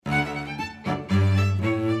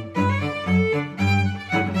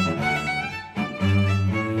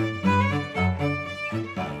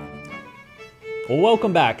Well,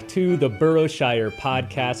 welcome back to the Burrowshire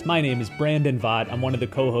podcast. My name is Brandon Vaught. I'm one of the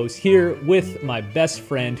co-hosts here with my best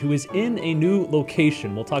friend who is in a new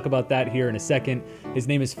location. We'll talk about that here in a second. His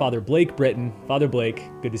name is Father Blake Britton. Father Blake,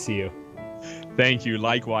 good to see you. Thank you.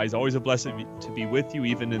 Likewise. Always a blessing to be with you,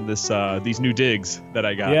 even in this these new digs that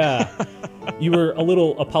I got. Yeah. You were a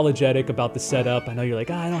little apologetic about the setup. I know you're like,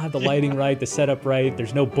 I don't have the lighting right, the setup right.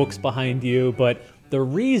 There's no books behind you. But the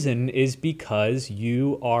reason is because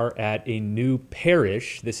you are at a new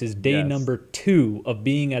parish. This is day number 2 of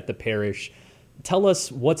being at the parish. Tell us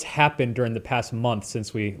what's happened during the past month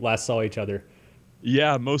since we last saw each other.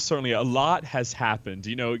 Yeah, most certainly. A lot has happened.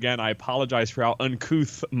 You know, again, I apologize for how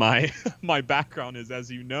uncouth my background is. As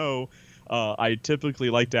you know, I typically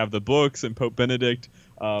like to have the books and Pope Benedict,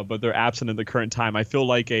 but they're absent in the current time. I feel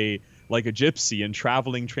like a gypsy in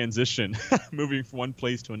traveling transition, moving from one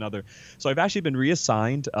place to another. So I've actually been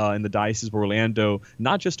reassigned in the Diocese of Orlando,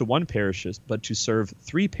 not just to one parish, but to serve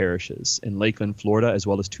 3 parishes in Lakeland, Florida, as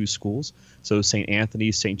well as 2 schools. So St.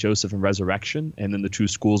 Anthony, St. Joseph, and Resurrection, and then the 2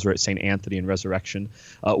 schools are at St. Anthony and Resurrection.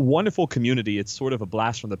 Wonderful community. It's sort of a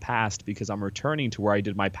blast from the past because I'm returning to where I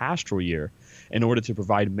did my pastoral year in order to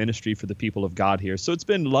provide ministry for the people of God here. So it's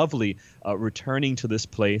been lovely returning to this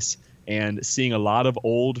place and seeing a lot of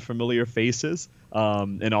old familiar faces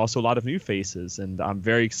and also a lot of new faces. And I'm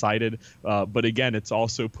very excited. But again, it's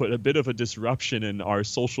also put a bit of a disruption in our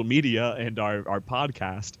social media and our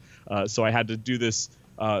podcast. So I had to do this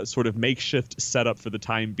sort of makeshift setup for the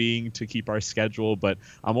time being to keep our schedule. But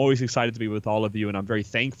I'm always excited to be with all of you. And I'm very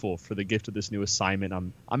thankful for the gift of this new assignment.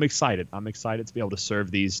 I'm excited. I'm excited to be able to serve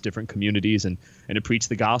these different communities and to preach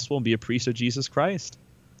the gospel and be a priest of Jesus Christ.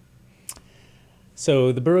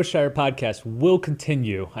 So the Burrowshire podcast will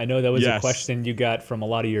continue. I know that was Yes. a question you got from a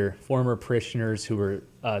lot of your former parishioners who were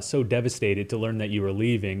so devastated to learn that you were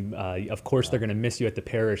leaving. Of course, they're going to miss you at the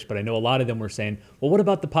parish, but I know a lot of them were saying, well, what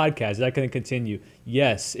about the podcast? Is that going to continue?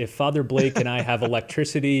 Yes. If Father Blake and I have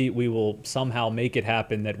electricity, we will somehow make it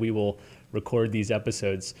happen that we will record these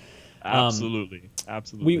episodes. Absolutely.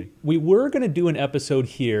 Absolutely. We were going to do an episode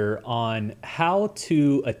here on how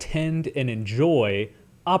to attend and enjoy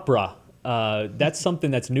opera. That's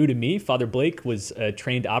something that's new to me. Father Blake was a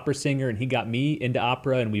trained opera singer, and he got me into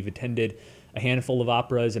opera, and we've attended a handful of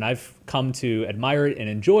operas, and I've come to admire it and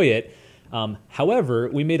enjoy it. However,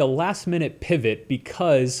 we made a last-minute pivot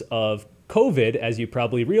because of COVID. As you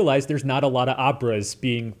probably realize, there's not a lot of operas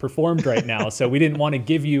being performed right now, so we didn't want to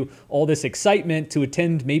give you all this excitement to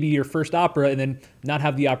attend maybe your first opera and then not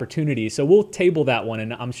have the opportunity. So we'll table that one,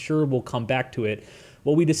 and I'm sure we'll come back to it.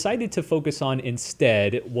 What we decided to focus on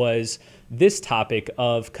instead was this topic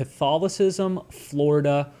of Catholicism,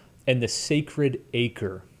 Florida, and the Sacred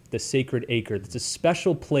Acre. The Sacred Acre. It's a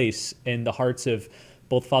special place in the hearts of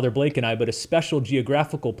both Father Blake and I, but a special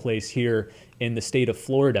geographical place here in the state of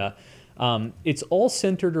Florida. It's all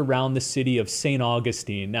centered around the city of St.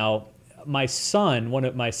 Augustine. Now, my son,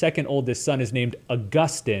 my second oldest son, is named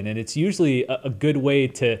Augustine, and it's usually a good way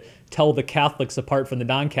to tell the Catholics apart from the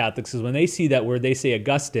non-Catholics is when they see that word, they say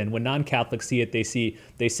Augustine. When non-Catholics see it, they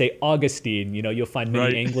say Augustine. You know, you'll find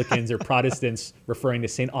many Anglicans or Protestants referring to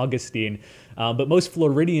St. Augustine, but most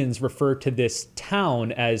Floridians refer to this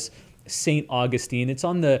town as St. Augustine. It's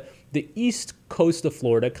on the east coast of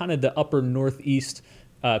Florida, kind of the upper northeast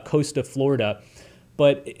coast of Florida.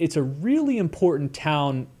 But it's a really important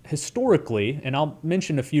town historically, and I'll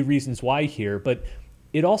mention a few reasons why here, but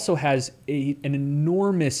it also has an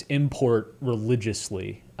enormous import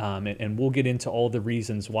religiously, and we'll get into all the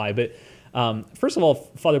reasons why. But first of all,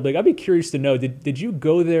 Father Blake, I'd be curious to know, did you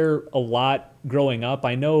go there a lot growing up?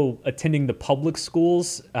 I know attending the public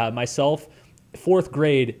schools myself, 4th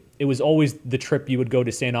grade, it was always the trip you would go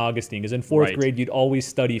to St. Augustine, because in 4th grade, you'd always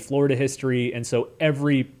study Florida history, and so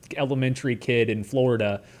every elementary kid in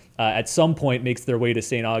Florida at some point makes their way to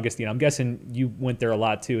St. Augustine. I'm guessing you went there a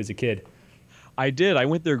lot too as a kid. I did. I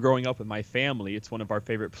went there growing up with my family. It's one of our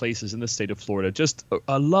favorite places in the state of Florida. Just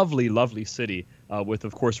a lovely, lovely city with,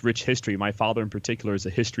 of course, rich history. My father in particular is a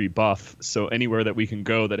history buff. So anywhere that we can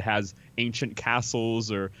go that has ancient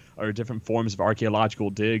castles or different forms of archaeological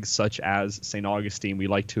digs, such as St. Augustine, we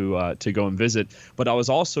like to go and visit. But I was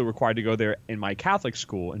also required to go there in my Catholic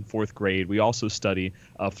school in 4th grade. We also study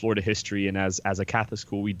Florida history. And as a Catholic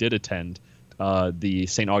school, we did attend the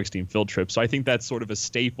St. Augustine field trip. So I think that's sort of a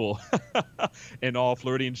staple in all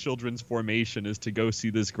Floridian children's formation, is to go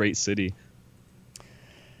see this great city.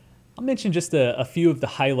 I'll mention just a few of the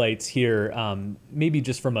highlights here, maybe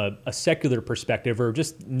just from a secular perspective or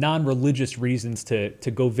just non-religious reasons to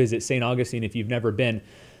go visit St. Augustine if you've never been.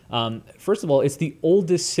 First of all, it's the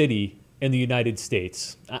oldest city in the United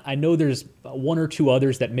States. I know there's one or two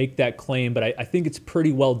others that make that claim, but I think it's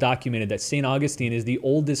pretty well documented that St. Augustine is the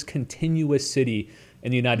oldest continuous city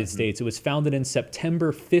in the United States. It was founded in September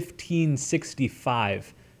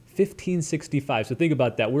 1565. 1565. So think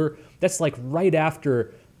about that. That's like right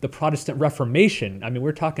after the Protestant Reformation. I mean,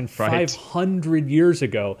 we're talking 500 years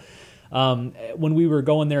ago. When we were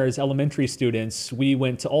going there as elementary students, we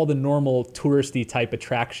went to all the normal touristy type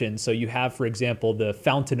attractions. So you have, for example, the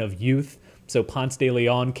Fountain of Youth. So Ponce de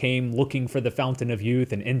Leon came looking for the Fountain of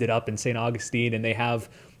Youth and ended up in St. Augustine, and they have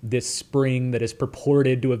this spring that is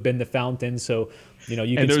purported to have been the fountain. So, you know,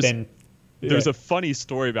 you can spend... There's a funny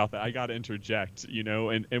story about that. I got to interject, you know,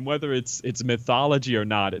 and whether it's mythology or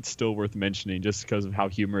not, it's still worth mentioning just because of how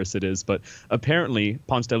humorous it is. But apparently,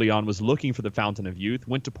 Ponce de Leon was looking for the Fountain of Youth,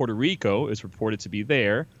 went to Puerto Rico, is reported to be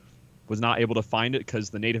there, was not able to find it because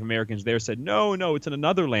the Native Americans there said, no, it's in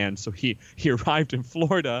another land. So he arrived in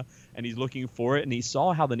Florida, and he's looking for it, and he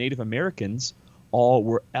saw how the Native Americans all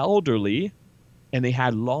were elderly, and they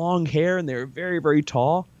had long hair, and they were very, very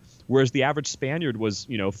tall. Whereas the average Spaniard was,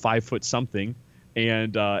 5 foot something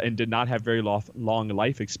and did not have very long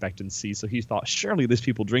life expectancy. So he thought, surely this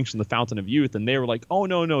people drinks from the Fountain of Youth. And they were like, oh,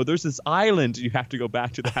 no, there's this island you have to go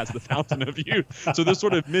back to that has the Fountain of Youth. So they're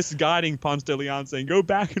sort of misguiding Ponce de Leon, saying, go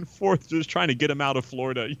back and forth, just trying to get him out of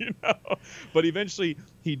Florida, But eventually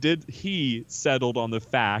he settled on the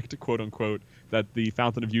fact, quote unquote, that the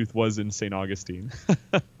Fountain of Youth was in St. Augustine.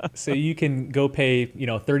 So you can go pay,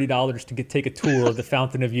 $30 to take a tour of the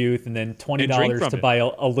Fountain of Youth, and then $20 to buy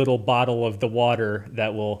a little bottle of the water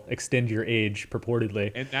that will extend your age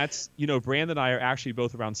purportedly. And that's, Brandon and I are actually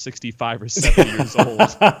both around 65 or 70 years old.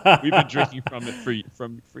 We've been drinking from it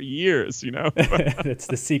for years, That's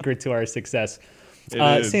the secret to our success.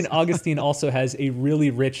 St. Augustine also has a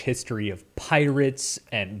really rich history of pirates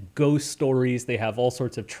and ghost stories. They have all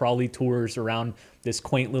sorts of trolley tours around this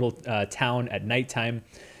quaint little town at nighttime.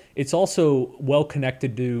 It's also well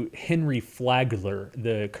connected to Henry Flagler,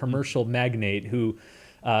 the commercial magnate who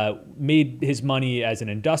made his money as an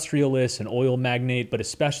industrialist, an oil magnate, but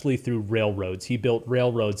especially through railroads. He built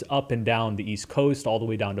railroads up and down the East Coast, all the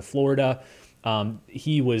way down to Florida.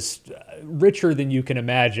 He was richer than you can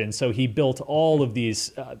imagine, so he built all of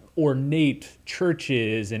these ornate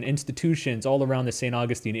churches and institutions all around the St.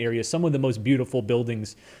 Augustine area, some of the most beautiful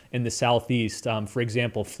buildings in the Southeast. For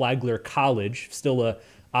example, Flagler College, still a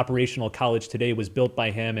operational college today, was built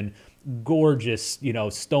by him, and gorgeous,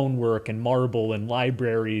 stonework and marble and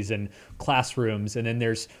libraries and classrooms. And then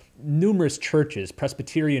there's numerous churches,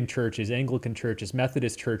 Presbyterian churches, Anglican churches,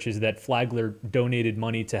 Methodist churches that Flagler donated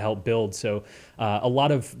money to help build. So a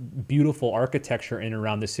lot of beautiful architecture in and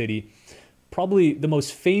around the city. Probably the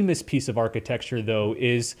most famous piece of architecture, though,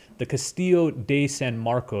 is the Castillo de San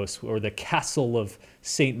Marcos, or the Castle of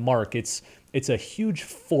St. Mark. It's a huge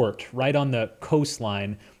fort right on the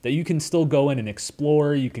coastline that you can still go in and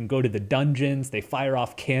explore. You can go to the dungeons. They fire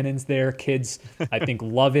off cannons there. Kids, I think,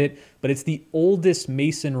 love it. But it's the oldest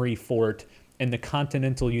masonry fort in the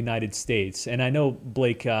continental United States. And I know,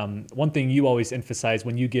 Blake, one thing you always emphasize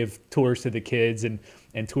when you give tours to the kids and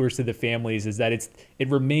tours to the families is that it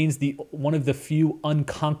remains one of the few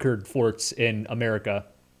unconquered forts in America.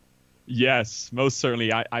 Yes, most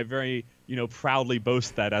certainly. I very, proudly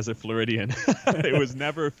boast that as a Floridian. It was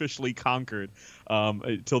never officially conquered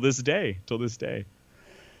till this day. A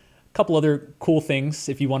couple other cool things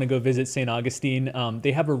if you want to go visit St. Augustine.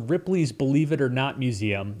 They have a Ripley's Believe It or Not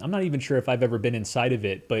museum. I'm not even sure if I've ever been inside of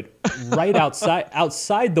it, but right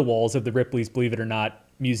outside the walls of the Ripley's Believe It or Not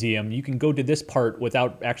museum, you can go to this part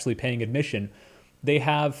without actually paying admission. They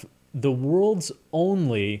have the world's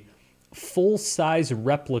only full-size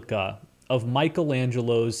replica of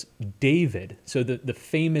Michelangelo's David. So the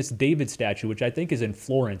famous David statue, which I think is in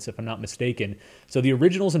Florence, if I'm not mistaken. So the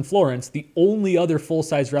original's in Florence. The only other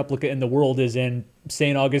full-size replica in the world is in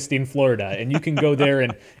St. Augustine, Florida. And you can go there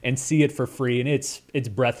and see it for free. And it's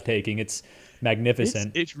breathtaking. It's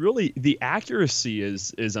magnificent. It's really, the accuracy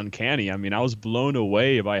is uncanny. I mean, I was blown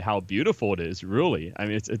away by how beautiful it is, really. I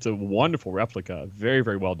mean, it's a wonderful replica. Very,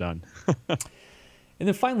 very well done. And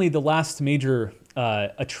then finally, the last major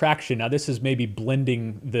attraction, now this is maybe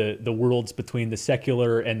blending the worlds between the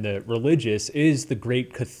secular and the religious, is the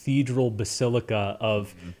great cathedral basilica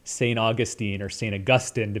of St. Augustine, or St.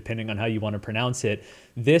 Augustine, depending on how you want to pronounce it.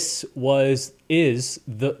 This is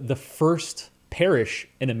the first parish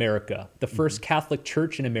in America, the first Catholic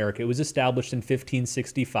church in America. It was established in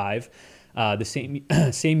 1565,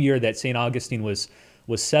 the same year that St. Augustine was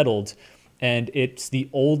settled. And it's the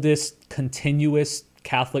oldest continuous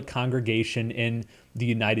Catholic congregation in the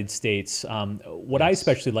United States. What I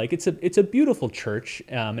especially like, it's a beautiful church,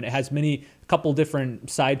 and it has a couple different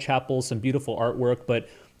side chapels, some beautiful artwork, but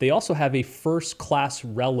they also have a first-class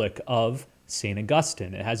relic of St.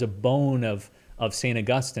 Augustine. It has a bone of St.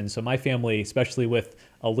 Augustine. So my family, especially with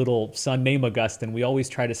a little son named Augustine, we always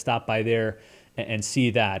try to stop by there and see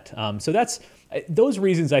that. So those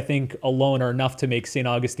reasons, I think, alone are enough to make St.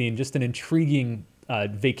 Augustine just an intriguing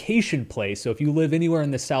vacation place. So if you live anywhere in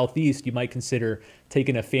the Southeast, you might consider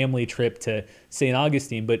taking a family trip to St.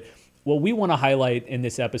 Augustine. But what we want to highlight in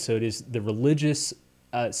this episode is the religious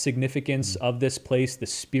significance of this place, the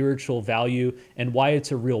spiritual value, and why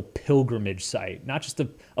it's a real pilgrimage site. Not just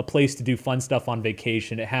a place to do fun stuff on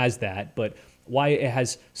vacation, it has that, but why it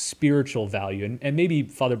has spiritual value. And maybe,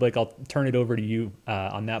 Father Blake, I'll turn it over to you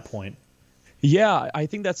on that point. Yeah, I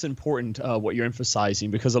think that's important, what you're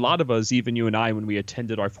emphasizing, because a lot of us, even you and I, when we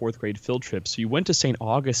attended our fourth grade field trips, we went to St.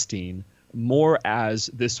 Augustine more as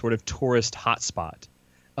this sort of tourist hotspot.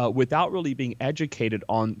 Without really being educated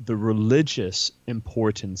on the religious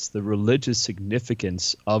importance, the religious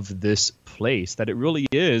significance of this place, that it really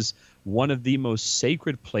is one of the most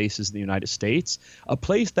sacred places in the United States, a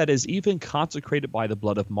place that is even consecrated by the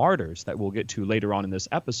blood of martyrs that we'll get to later on in this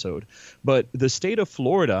episode. But the state of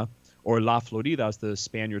Florida, or La Florida as the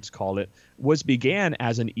Spaniards call it, began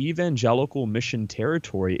as an evangelical mission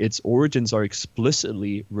territory. Its origins are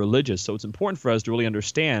explicitly religious. So it's important for us to really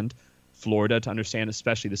understand Florida, to understand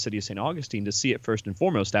especially the city of St. Augustine, to see it first and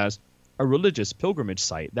foremost as a religious pilgrimage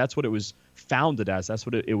site. That's what it was founded as. That's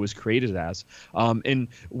what it was created as. And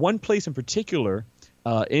one place in particular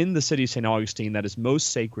in the city of St. Augustine that is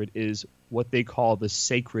most sacred is what they call the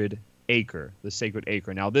Sacred Acre, the Sacred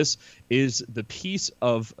Acre. Now, this is the piece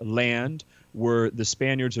of land where the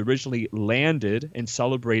Spaniards originally landed and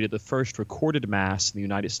celebrated the first recorded Mass in the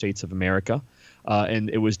United States of America.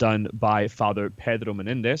 And it was done by Father Pedro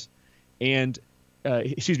Menendez. And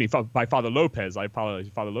by Father Lopez. I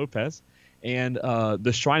apologize, Father Lopez. And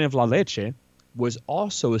the Shrine of La Leche was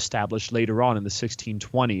also established later on in the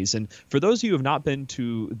 1620s. And for those of you who have not been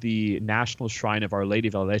to the National Shrine of Our Lady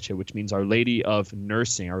of La Leche, which means Our Lady of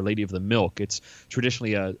Nursing, Our Lady of the Milk, it's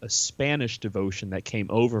traditionally a Spanish devotion that came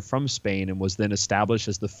over from Spain and was then established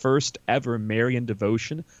as the first ever Marian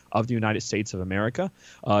devotion of the United States of America.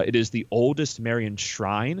 It is the oldest Marian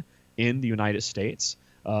shrine in the United States.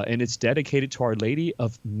 And it's dedicated to Our Lady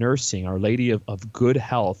of Nursing, Our Lady of Good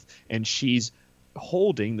Health. And she's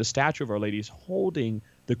holding, the statue of Our Lady is holding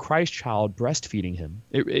the Christ child, breastfeeding him.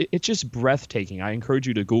 It's just breathtaking. I encourage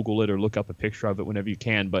you to Google it or look up a picture of it whenever you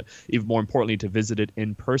can, but even more importantly, to visit it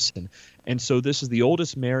in person. And so this is the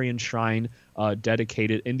oldest Marian shrine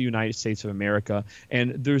dedicated in the United States of America.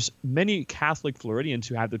 And there's many Catholic Floridians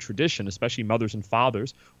who have the tradition, especially mothers and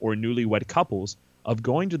fathers or newlywed couples, of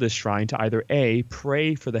going to this shrine to either A,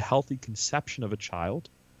 pray for the healthy conception of a child,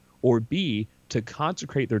 or B, to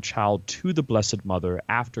consecrate their child to the Blessed Mother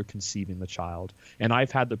after conceiving the child. And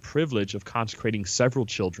I've had the privilege of consecrating several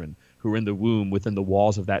children who are in the womb within the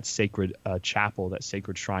walls of that sacred chapel, that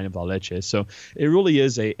sacred shrine of La Leche. So it really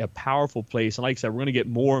is a powerful place. And like I said, we're going to get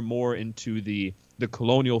more and more into the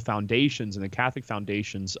colonial foundations and the Catholic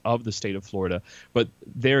foundations of the state of Florida. But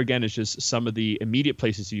there again is just some of the immediate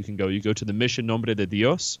places you can go. You go to the Mission Nombre de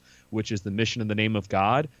Dios, which is the mission in the name of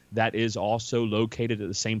God. That is also located at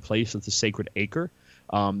the same place as the Sacred Acre.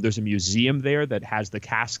 There's a museum there that has the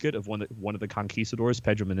casket of one of the conquistadors,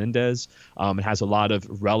 Pedro Menendez. It has a lot of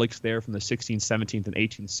relics there from the 16th, 17th, and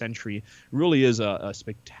 18th century. It really is a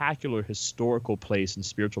spectacular historical place and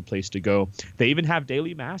spiritual place to go. They even have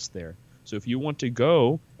daily mass there. So if you want to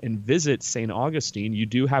go and visit St. Augustine, you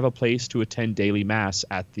do have a place to attend daily mass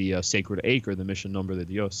at the Sacred Acre, the Mission Nombre de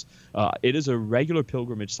Dios. It is a regular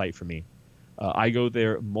pilgrimage site for me. I go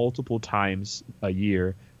there multiple times a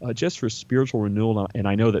year just for spiritual renewal, and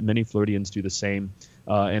I know that many Floridians do the same.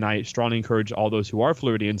 And I strongly encourage all those who are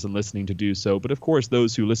Floridians and listening to do so. But of course,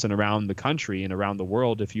 those who listen around the country and around the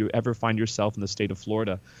world, if you ever find yourself in the state of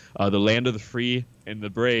Florida, the land of the free and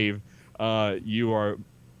the brave, you are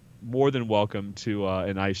more than welcome to,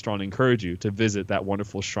 and I strongly encourage you to visit that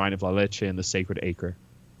wonderful shrine of La Leche and the Sacred Acre.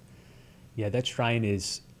 Yeah, that shrine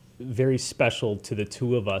is very special to the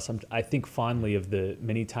two of us. I think fondly of the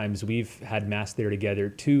many times we've had Mass there together.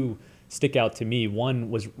 Two stick out to me.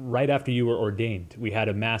 One was right after you were ordained. We had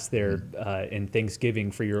a Mass there in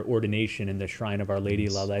Thanksgiving for your ordination in the Shrine of Our Lady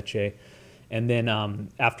La Leche. And then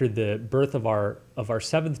after the birth of our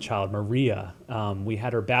seventh child, Maria, we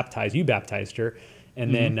had her baptized. You baptized her.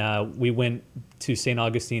 And then we went to St.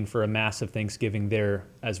 Augustine for a Mass of Thanksgiving there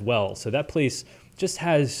as well. So that place just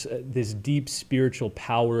has this deep spiritual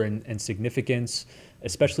power and significance.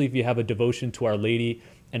 especially if you have a devotion to Our Lady,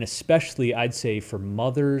 and especially I'd say for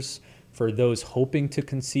mothers, for those hoping to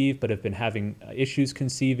conceive but have been having issues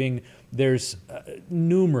conceiving. There's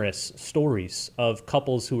numerous stories of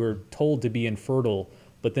couples who were told to be infertile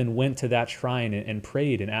but then went to that shrine and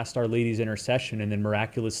prayed and asked Our Lady's intercession, and then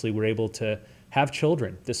miraculously were able to have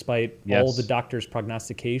children despite all the doctor's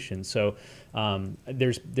prognostication. So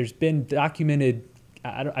there's been documented,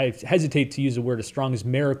 I hesitate to use the word as strong as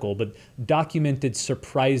miracle, but documented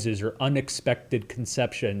surprises or unexpected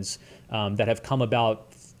conceptions that have come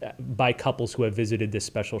about by couples who have visited this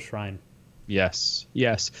special shrine. Yes,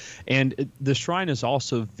 yes. And the shrine is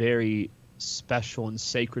also very special and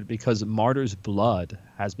sacred because martyrs' blood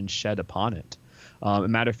has been shed upon it. As a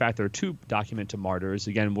matter of fact, there are 2 documented martyrs.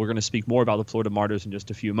 Again, we're going to speak more about the Florida martyrs in just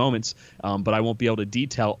a few moments, but I won't be able to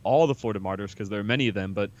detail all the Florida martyrs because there are many of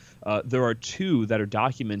them. But there are 2 that are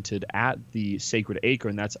documented at the sacred acre,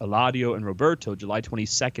 and that's Eladio and Roberto, July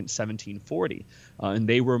 22nd, 1740. And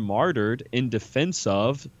they were martyred in defense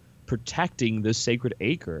of protecting this sacred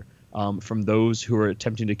acre from those who were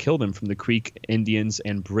attempting to kill them, from the Creek Indians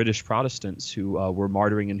and British Protestants who were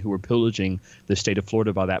martyring and who were pillaging the state of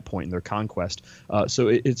Florida by that point in their conquest. So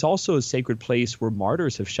it's also a sacred place where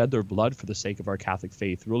martyrs have shed their blood for the sake of our Catholic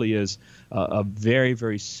faith. It really is a very,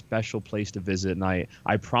 very special place to visit. And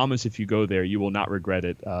I promise if you go there, you will not regret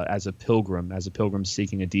it as a pilgrim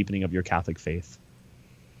seeking a deepening of your Catholic faith.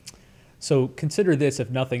 So consider this,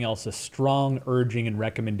 if nothing else, a strong urging and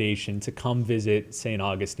recommendation to come visit St.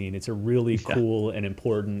 Augustine. It's a really cool and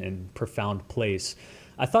important and profound place.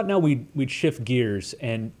 I thought now we'd shift gears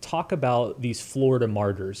and talk about these Florida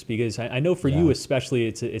martyrs, because I know for you especially,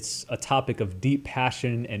 it's a topic of deep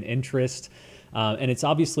passion and interest. And it's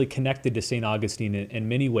obviously connected to St. Augustine in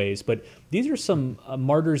many ways, but these are some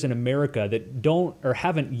martyrs in America that don't or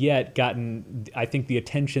haven't yet gotten, I think, the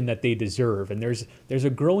attention that they deserve. And there's a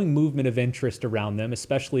growing movement of interest around them,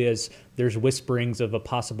 especially as there's whisperings of a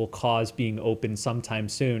possible cause being opened sometime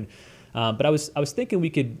soon. But I was thinking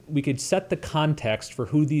we could set the context for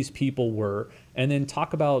who these people were, and then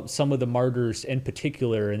talk about some of the martyrs in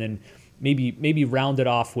particular, and then maybe round it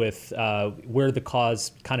off with where the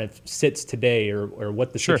cause kind of sits today, or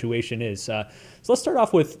what the situation is. So let's start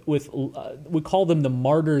off with we call them the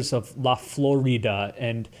martyrs of La Florida.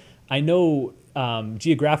 And I know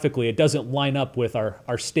geographically it doesn't line up with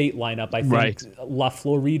our state lineup. I think La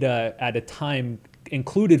Florida at a time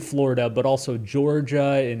included Florida, but also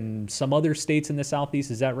Georgia and some other states in the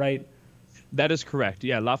Southeast. Is that right? That is correct.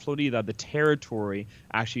 Yeah, La Florida, the territory,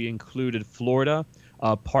 actually included Florida,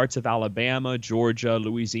 parts of Alabama, Georgia,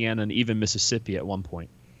 Louisiana, and even Mississippi at one point.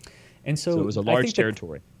 And so it was a large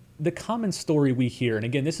territory. The common story we hear, and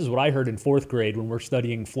again, this is what I heard in 4th grade when we're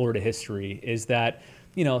studying Florida history, is that,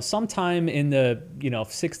 sometime in the,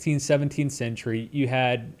 16th, 17th century, you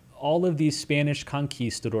had all of these Spanish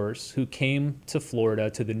conquistadors who came to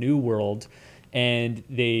Florida, to the New World, and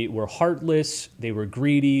they were heartless, they were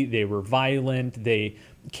greedy, they were violent, they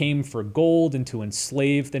came for gold and to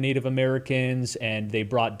enslave the Native Americans, and they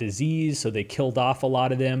brought disease, so they killed off a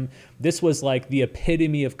lot of them. This was like the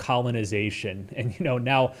epitome of colonization. And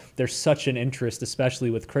now there's such an interest,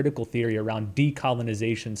 especially with critical theory, around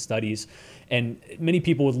decolonization studies. And many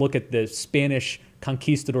people would look at the Spanish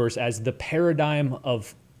conquistadors as the paradigm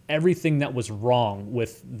of everything that was wrong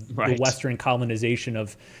with the Western colonization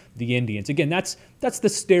of the Indians. Again, that's the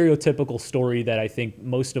stereotypical story that I think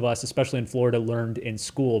most of us, especially in Florida, learned in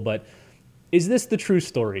school. But is this the true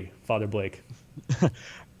story, Father Blake?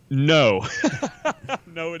 No.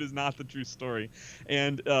 No, it is not the true story.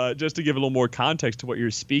 And just to give a little more context to what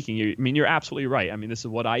you're speaking, you're absolutely right. This is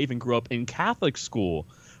what I even grew up in Catholic school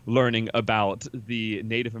learning about the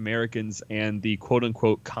Native Americans and the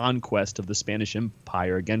quote-unquote conquest of the Spanish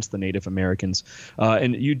Empire against the Native Americans.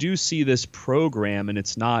 And you do see this program, and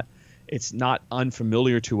it's not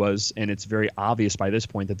unfamiliar to us, and it's very obvious by this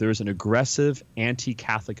point that there is an aggressive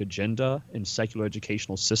anti-Catholic agenda in secular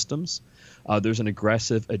educational systems. There's an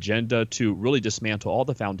aggressive agenda to really dismantle all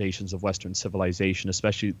the foundations of Western civilization,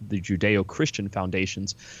 especially the Judeo-Christian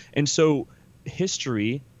foundations. And so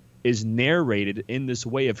history is narrated in this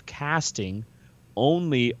way of casting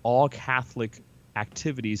only all Catholic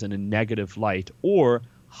activities in a negative light, or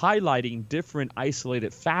highlighting different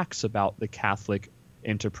isolated facts about the Catholic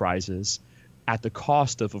enterprises at the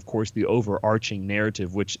cost of course, the overarching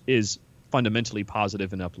narrative, which is fundamentally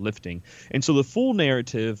positive and uplifting. And so the full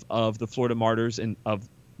narrative of the Florida martyrs and of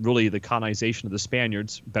really the colonization of the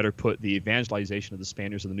Spaniards, better put, the evangelization of the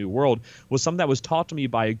Spaniards of the New World, was something that was taught to me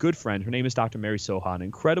by a good friend. Her name is Dr. Mary Soha, an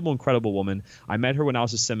incredible woman. I met her when I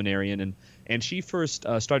was a seminarian, and she first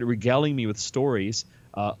started regaling me with stories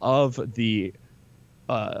of the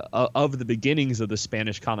of the beginnings of the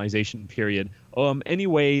Spanish colonization period, any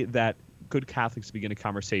way that good Catholics begin a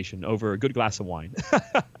conversation over a good glass of wine.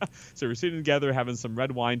 So we're sitting together, having some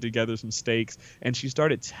red wine together, some steaks, and she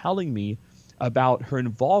started telling me about her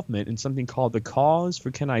involvement in something called the Cause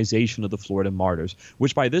for Canonization of the Florida Martyrs,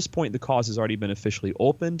 which by this point the cause has already been officially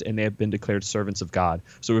opened and they have been declared servants of God.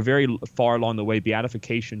 So we're very far along the way.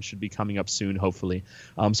 Beatification should be coming up soon, hopefully.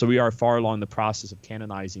 So we are far along the process of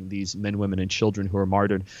canonizing these men, women, and children who are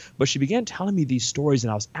martyred. But she began telling me these stories,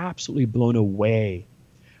 and I was absolutely blown away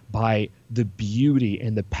by the beauty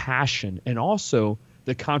and the passion and also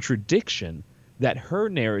the contradiction that her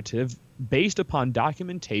narrative, based upon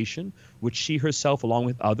documentation, which she herself, along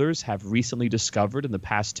with others, have recently discovered in the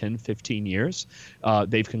past 10, 15 years.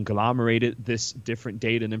 They've conglomerated this different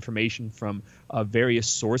data and information from various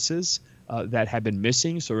sources that have been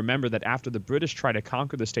missing. So remember that after the British tried to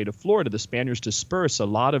conquer the state of Florida, the Spaniards dispersed a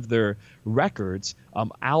lot of their records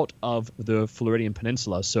out of the Floridian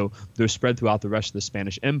Peninsula. So they're spread throughout the rest of the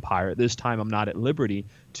Spanish Empire. At this time, I'm not at liberty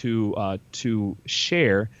to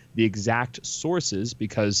share the exact sources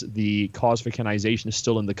because the cause for canonization is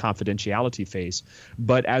still in the confidentiality phase.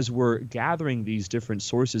 But as we're gathering these different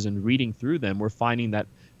sources and reading through them, we're finding that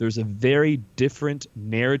there's a very different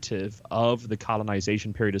narrative of the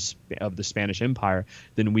colonization period of the Spanish Empire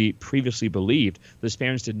than we previously believed. The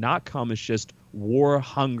Spaniards did not come as just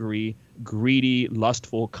war-hungry, greedy,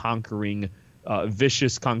 lustful, conquering,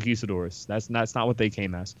 vicious conquistadors. That's not what they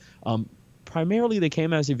came as. Primarily, they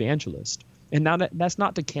came as evangelists. And now that's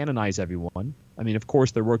not to canonize everyone. I mean, of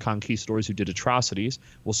course, there were conquistadors who did atrocities.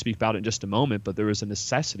 We'll speak about it in just a moment, but there was a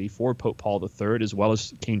necessity for Pope Paul III as well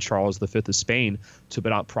as King Charles V of Spain to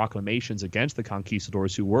put out proclamations against the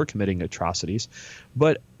conquistadors who were committing atrocities.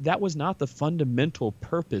 But that was not the fundamental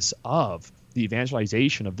purpose of the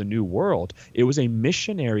evangelization of the New World. It was a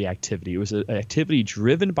missionary activity. It was an activity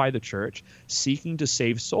driven by the church seeking to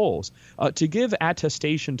save souls. To give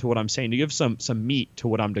attestation to what I'm saying, to give some meat to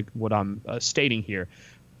what I'm stating here,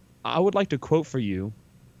 I would like to quote for you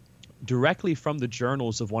directly from the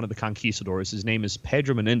journals of one of the conquistadors. His name is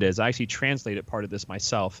Pedro Menendez. I actually translated part of this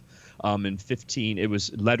myself. It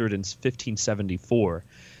was lettered in 1574.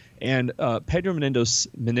 And Pedro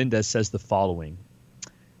Menendez says the following: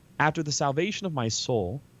 "After the salvation of my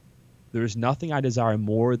soul, there is nothing I desire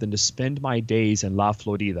more than to spend my days in La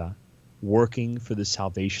Florida working for the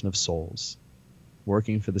salvation of souls."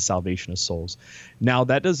 Working for the salvation of souls. Now,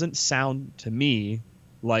 that doesn't sound to me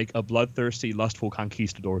like a bloodthirsty, lustful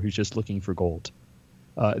conquistador who's just looking for gold.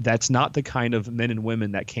 That's not the kind of men and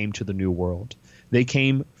women that came to the New World. They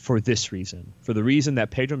came for this reason, for the reason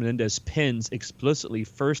that Pedro Menendez pens explicitly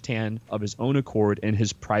firsthand of his own accord in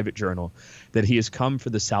his private journal, that he has come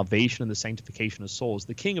for the salvation and the sanctification of souls.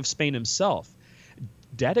 The King of Spain himself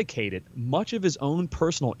dedicated much of his own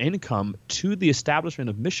personal income to the establishment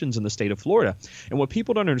of missions in the state of Florida. And what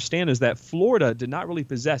people don't understand is that Florida did not really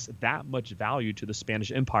possess that much value to the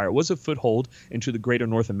Spanish Empire. It was a foothold into the greater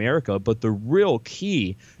North America, but the real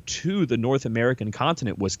key to the North American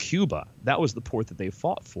continent was Cuba. That was the port that they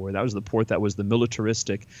fought for. That was the port that was the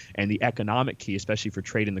militaristic and the economic key, especially for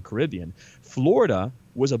trade in the Caribbean. Florida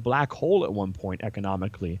was a black hole at one point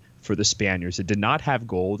economically for the Spaniards. It did not have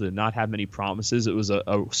gold. It did not have many promises. It was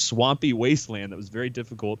a swampy wasteland that was very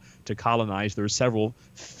difficult to colonize. There were several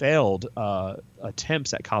failed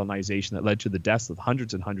attempts at colonization that led to the deaths of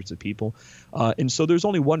hundreds and hundreds of people. And so there's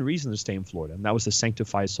only one reason to stay in Florida, and that was to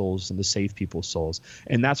sanctify souls and to save people's souls.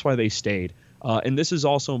 And that's why they stayed. And this is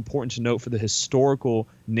also important to note for the historical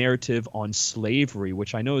narrative on slavery,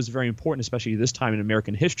 which I know is very important, especially this time in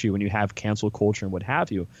American history when you have cancel culture and what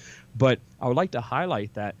have you. But I would like to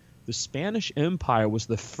highlight that the Spanish Empire was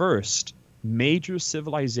the first major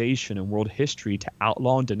civilization in world history to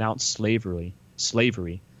outlaw and denounce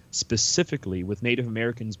slavery, specifically with Native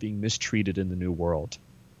Americans being mistreated in the New World.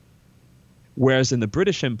 Whereas in the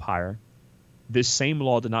British Empire, this same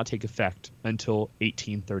law did not take effect until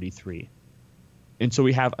 1833. And so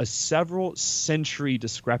we have a several century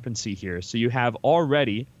discrepancy here. So you have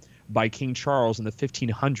already, by King Charles in the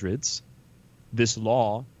 1500s, this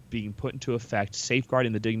law being put into effect,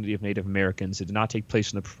 safeguarding the dignity of Native Americans. It did not take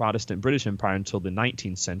place in the Protestant British Empire until the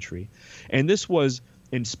 19th century. And this was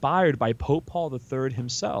inspired by Pope Paul III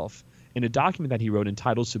himself in a document that he wrote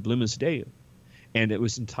entitled Sublimis Deo. And it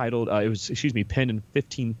was entitled, penned in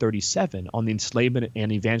 1537 on the enslavement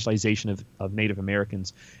and evangelization of Native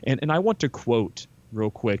Americans. And I want to quote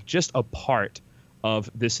real quick just a part of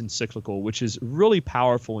this encyclical, which is really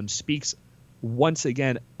powerful and speaks once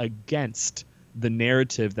again against the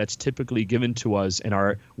narrative that's typically given to us in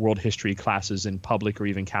our world history classes in public or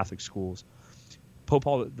even Catholic schools. Pope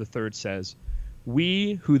Paul III says,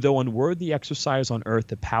 We who, though unworthy, exercise on earth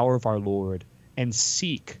the power of our Lord, and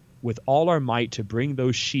seek with all our might to bring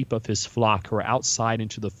those sheep of his flock who are outside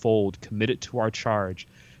into the fold committed to our charge,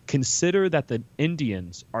 consider that the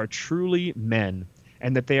Indians are truly men,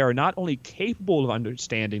 and that they are not only capable of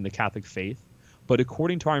understanding the Catholic faith, but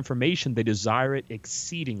according to our information, they desire it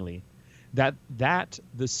exceedingly. That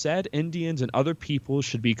the said Indians and other peoples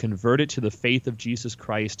should be converted to the faith of Jesus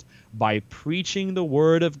Christ by preaching the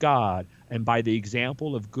word of God and by the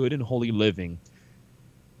example of good and holy living.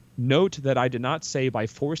 Note that I did not say by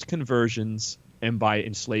forced conversions and by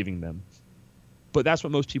enslaving them, but that's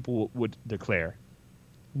what most people would declare.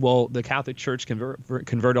 Well, the Catholic Church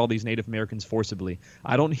convert all these Native Americans forcibly.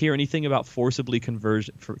 I don't hear anything about forcibly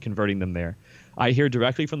converting them there. I hear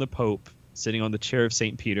directly from the Pope, sitting on the chair of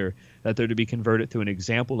St. Peter, that they're to be converted through an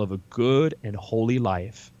example of a good and holy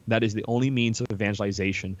life. That is the only means of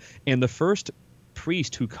evangelization. And the first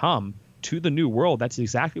priests who come to the New World, that's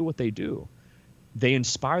exactly what they do. They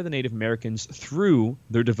inspire the Native Americans through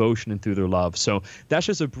their devotion and through their love. So that's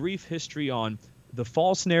just a brief history on the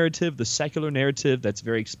false narrative, the secular narrative that's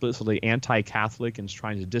very explicitly anti-Catholic and is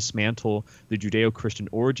trying to dismantle the Judeo-Christian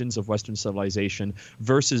origins of Western civilization,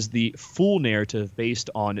 versus the full narrative based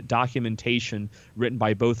on documentation written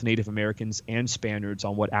by both Native Americans and Spaniards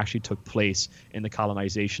on what actually took place in the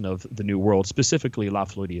colonization of the New World, specifically La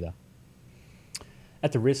Florida.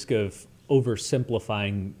 At the risk of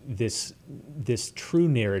oversimplifying this true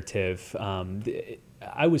narrative,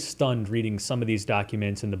 I was stunned reading some of these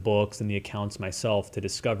documents and the books and the accounts myself to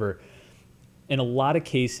discover in a lot of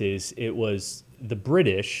cases it was the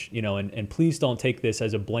British, and please don't take this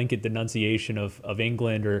as a blanket denunciation of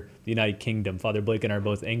England or the United Kingdom. Father Blake and I are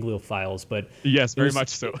both Anglophiles, but yes, very much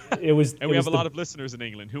so. It was, and we have a lot of listeners in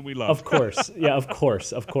England whom we love. Of course, yeah, of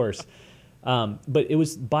course. But it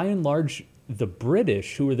was by and large the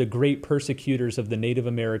British who were the great persecutors of the Native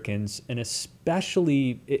Americans, and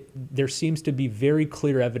especially there seems to be very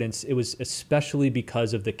clear evidence it was especially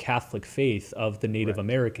because of the Catholic faith of the Native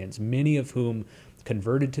Americans, many of whom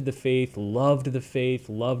converted to the faith, loved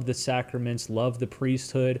the sacraments, loved the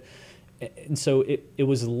priesthood. And so it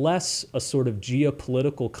was less a sort of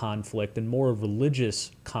geopolitical conflict and more a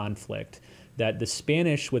religious conflict, that the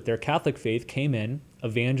Spanish with their Catholic faith came in,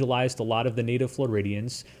 evangelized a lot of the native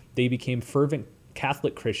Floridians. They became fervent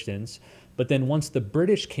Catholic Christians. But then once the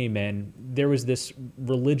British came in, there was this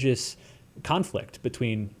religious conflict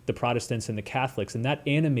between the Protestants and the Catholics, and that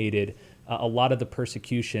animated a lot of the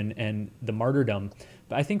persecution and the martyrdom.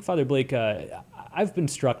 But I think, Father Blake, I've been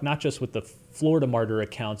struck not just with the Florida martyr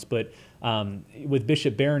accounts, but with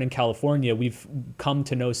Bishop Barron in California. We've come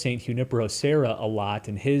to know St. Junipero Serra a lot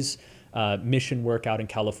and his mission work out in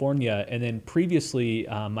California. And then previously,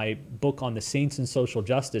 my book on the saints and social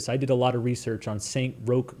justice, I did a lot of research on St.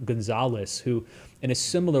 Roque Gonzalez, who in a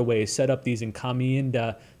similar way set up these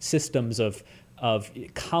encomienda systems of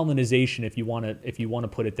colonization, if you want to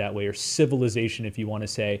put it that way, or civilization, if you want to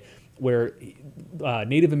say, where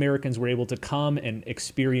Native Americans were able to come and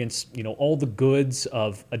experience, all the goods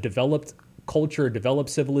of a developed culture, a developed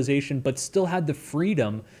civilization, but still had the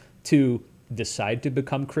freedom to decide to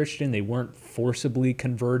become Christian. They weren't forcibly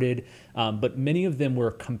converted, but many of them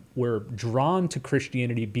were drawn to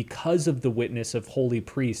Christianity because of the witness of holy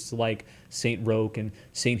priests like St. Roque and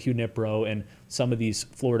St. Junipero and some of these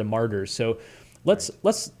Florida martyrs. So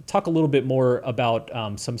let's talk a little bit more about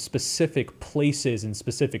some specific places and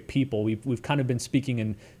specific people. We've kind of been speaking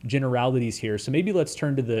in generalities here, so maybe let's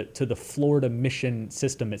turn to the Florida mission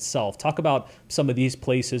system itself. Talk about some of these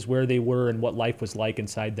places, where they were and what life was like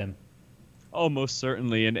inside them. Oh, most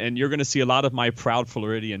certainly. And you're going to see a lot of my proud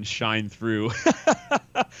Floridians shine through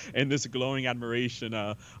in this glowing admiration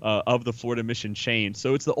of the Florida mission chain.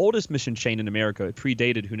 So it's the oldest mission chain in America. It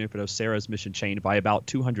predated Junipero Serra's mission chain by about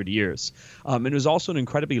 200 years. And it was also an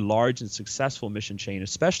incredibly large and successful mission chain,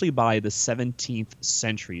 especially by the 17th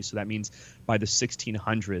century. So that means by the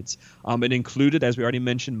 1600s. It included, as we already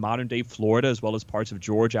mentioned, modern-day Florida, as well as parts of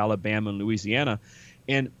Georgia, Alabama, and Louisiana.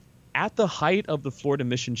 And at the height of the Florida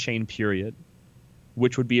mission chain period,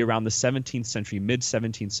 which would be around the 17th century,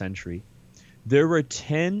 mid-17th century, there were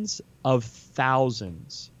tens of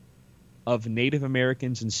thousands of Native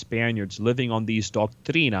Americans and Spaniards living on these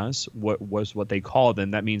doctrinas, what they call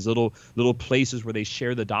them. That means little places where they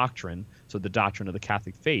share the doctrine, so the doctrine of the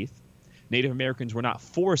Catholic faith. Native Americans were not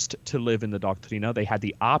forced to live in the doctrina. They had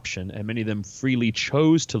the option, and many of them freely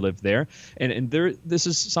chose to live there. And this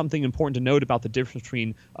is something important to note about the difference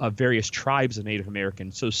between various tribes of Native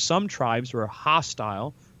Americans. So some tribes were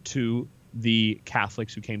hostile to the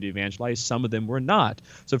Catholics who came to evangelize. Some of them were not.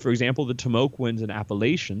 So, for example, the Tomoquans and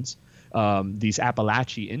Appalachians, these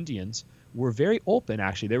Appalachian Indians, were very open,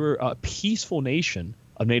 actually. They were a peaceful nation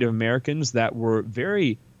of Native Americans that were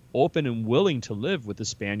very open and willing to live with the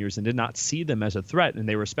Spaniards and did not see them as a threat. And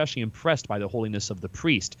they were especially impressed by the holiness of the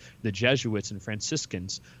priest, the Jesuits and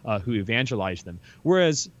Franciscans who evangelized them.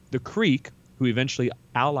 Whereas the Creek, who eventually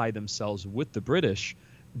allied themselves with the British,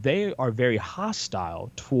 they are very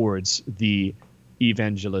hostile towards the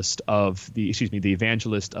evangelist of the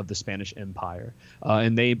Spanish Empire,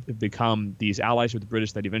 and they become these allies with the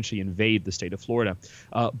British that eventually invade the state of Florida.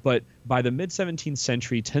 But by the mid-17th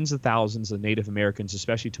century, tens of thousands of Native Americans,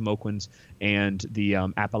 especially Timucuans and the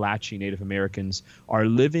Appalachian Native Americans, are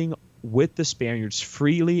living with the Spaniards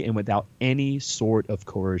freely and without any sort of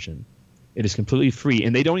coercion. It is completely free,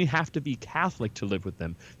 and they don't even have to be Catholic to live with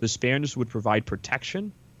them. The Spaniards would provide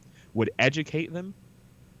protection, would educate them,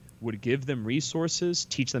 would give them resources,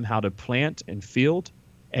 teach them how to plant and field,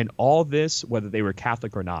 and all this whether they were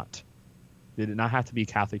Catholic or not. They did not have to be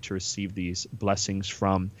Catholic to receive these blessings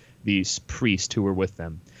from these priests who were with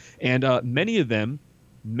them. And many of them,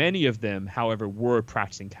 however, were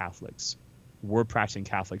practicing Catholics.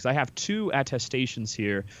 I have two attestations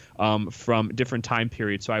here from different time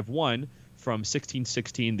periods. So I have one from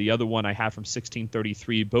 1616, the other one I have from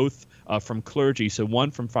 1633, both from clergy. So one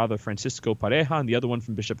from Father Francisco Pareja and the other one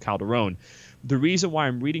from Bishop Calderon. The reason why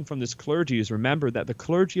I'm reading from this clergy is, remember that the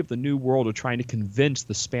clergy of the New World are trying to convince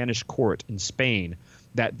the Spanish court in Spain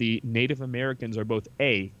that the Native Americans are both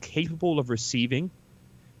A, capable of receiving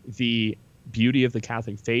the beauty of the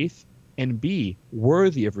Catholic faith, and B,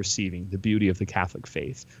 worthy of receiving the beauty of the Catholic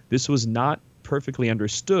faith. This was not perfectly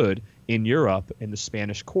understood in Europe in the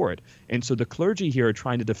Spanish court. And so the clergy here are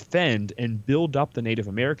trying to defend and build up the Native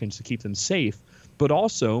Americans to keep them safe, but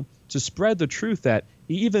also to spread the truth that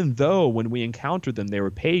even though when we encountered them they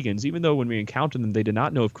were pagans, even though when we encountered them they did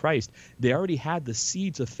not know of Christ, they already had the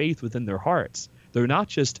seeds of faith within their hearts. They're not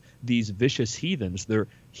just these vicious heathens. They're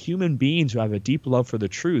human beings who have a deep love for the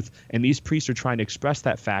truth, and these priests are trying to express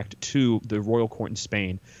that fact to the royal court in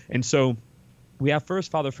Spain. And so we have first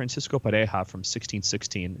Father Francisco Pareja from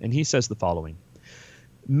 1616, and he says the following: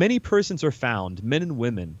 "Many persons are found, men and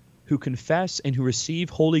women, who confess and who receive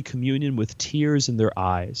Holy Communion with tears in their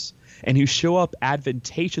eyes, and who show up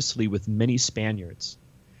advantageously with many Spaniards.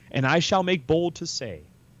 And I shall make bold to say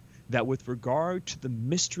that with regard to the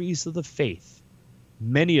mysteries of the faith,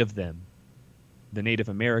 many of them, the Native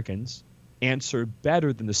Americans, answer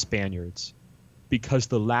better than the Spaniards, because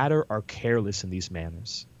the latter are careless in these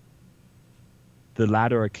matters." The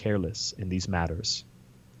latter are careless in these matters.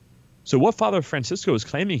 So what Father Francisco is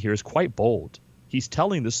claiming here is quite bold. He's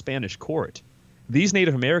telling the Spanish court, these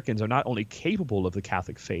Native Americans are not only capable of the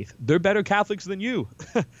Catholic faith, they're better Catholics than you.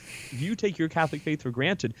 You take your Catholic faith for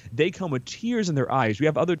granted. They come with tears in their eyes. We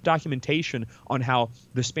have other documentation on how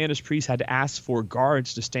the Spanish priests had to ask for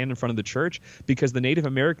guards to stand in front of the church because the Native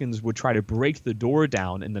Americans would try to break the door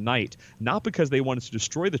down in the night, not because they wanted to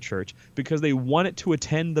destroy the church, because they wanted to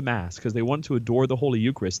attend the Mass, because they wanted to adore the Holy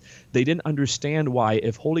Eucharist. They didn't understand why,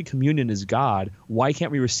 if Holy Communion is God, why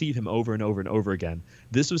can't we receive him over and over and over again?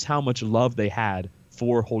 This was how much love they had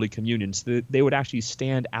for Holy Communion. So they would actually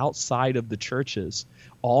stand outside of the churches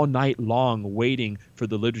all night long waiting for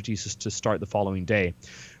the liturgies to start the following day.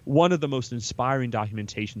 One of the most inspiring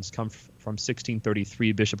documentations come from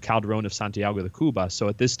 1633, Bishop Calderon of Santiago de Cuba. So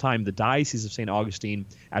at this time, the Diocese of St. Augustine,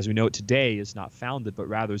 as we know it today, is not founded, but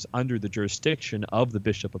rather is under the jurisdiction of the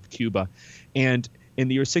Bishop of Cuba. And in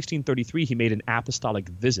the year 1633, he made an apostolic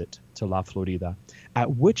visit to La Florida,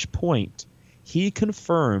 at which point he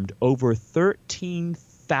confirmed over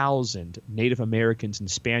 13,000 Native Americans and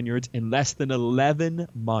Spaniards in less than 11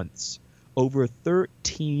 months. Over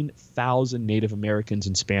 13,000 Native Americans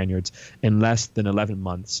and Spaniards in less than 11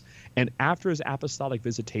 months. And after his apostolic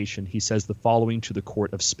visitation, he says the following to the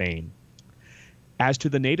court of Spain: "As to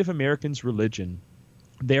the Native Americans' religion,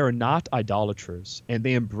 they are not idolaters, and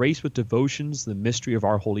they embrace with devotions the mystery of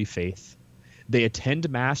our holy faith. They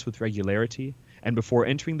attend Mass with regularity, and before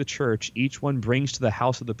entering the church, each one brings to the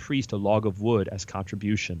house of the priest a log of wood as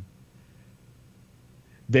contribution.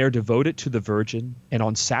 They are devoted to the Virgin, and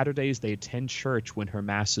on Saturdays they attend church when her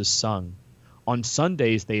Mass is sung. On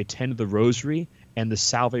Sundays they attend the Rosary and the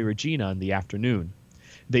Salve Regina in the afternoon.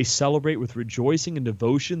 They celebrate with rejoicing and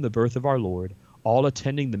devotion the birth of our Lord, all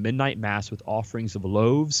attending the midnight Mass with offerings of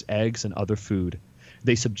loaves, eggs, and other food.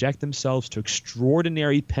 They subject themselves to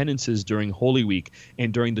extraordinary penances during Holy Week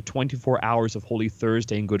and during the 24 hours of Holy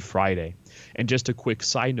Thursday and Good Friday." And just a quick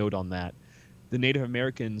side note on that. the Native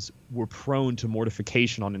Americans were prone to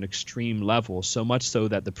mortification on an extreme level, so much so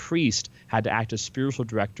that the priest had to act as spiritual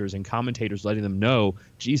directors and commentators, letting them know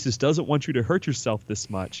Jesus doesn't want you to hurt yourself this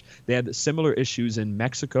much. They had similar issues in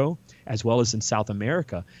Mexico as well as in South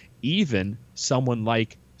America. Even someone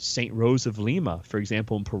like St. Rose of Lima, for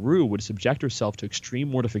example, in Peru, would subject herself to extreme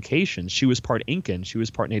mortification. She was part Incan, she was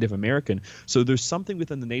part Native American. So there's something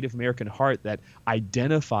within the Native American heart that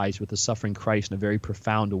identifies with the suffering Christ in a very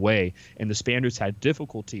profound way. And the Spaniards had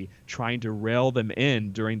difficulty trying to rail them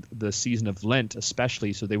in during the season of Lent,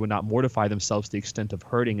 especially so they would not mortify themselves to the extent of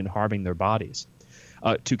hurting and harming their bodies.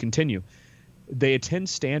 To continue, they attend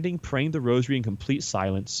standing, praying the rosary in complete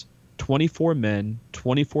silence, 24 men,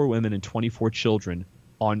 24 women, and 24 children,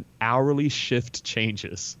 on hourly shift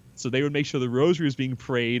changes. So they would make sure the rosary was being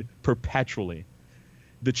prayed perpetually.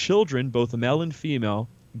 The children, both male and female,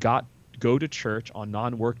 go to church on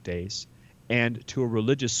non-work days and to a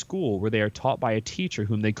religious school where they are taught by a teacher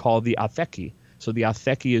whom they call the Atheki. So the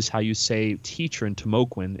Atheki is how you say teacher in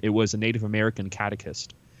Tomoquin. It was a Native American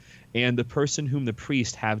catechist, and the person whom the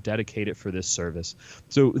priest have dedicated for this service.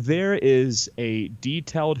 So there is a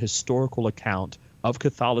detailed historical account of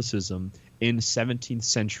Catholicism in 17th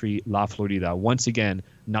century La Florida. Once again,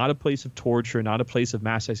 not a place of torture, not a place of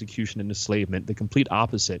mass execution and enslavement, the complete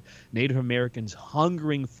opposite. Native Americans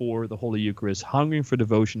hungering for the Holy Eucharist, hungering for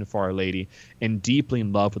devotion to Our Lady, and deeply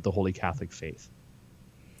in love with the Holy Catholic faith.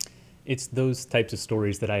 It's those types of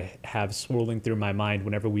stories that I have swirling through my mind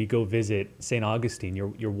whenever we go visit St. Augustine.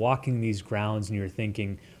 You're walking these grounds and you're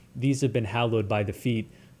thinking, these have been hallowed by the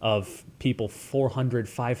feet of people 400,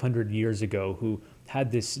 500 years ago who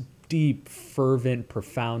had this deep, fervent,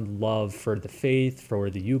 profound love for the faith, for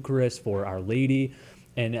the Eucharist, for Our Lady.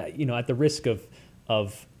 And, at the risk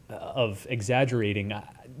of exaggerating,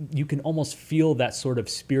 you can almost feel that sort of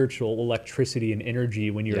spiritual electricity and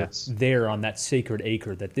energy when you're there on that sacred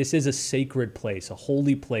acre, that this is a sacred place, a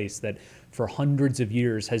holy place that for hundreds of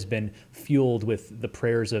years has been fueled with the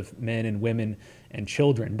prayers of men and women and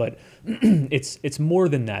children. But it's more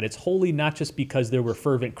than that. It's holy not just because there were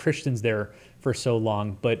fervent Christians there for so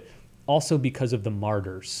long, but also because of the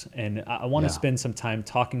martyrs. And I want to spend some time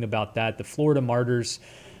talking about that. The Florida martyrs,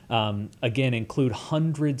 again, include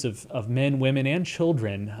hundreds of men, women, and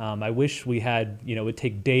children. I wish we had, it would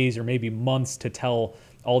take days or maybe months to tell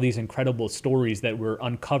all these incredible stories that we're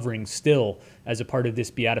uncovering still as a part of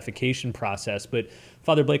this beatification process. But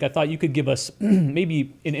Father Blake, I thought you could give us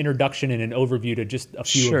maybe an introduction and an overview to just a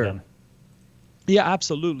few of them. Yeah,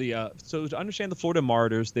 absolutely. So to understand the Florida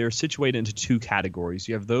martyrs, they're situated into two categories.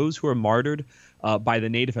 You have those who are martyred by the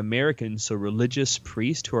Native Americans, so religious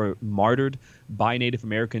priests who are martyred by Native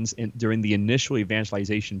Americans during the initial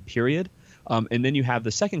evangelization period. And then you have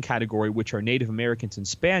the second category, which are Native Americans and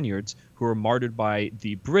Spaniards who were martyred by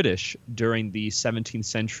the British during the 17th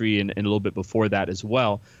century and a little bit before that as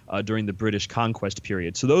well, during the British conquest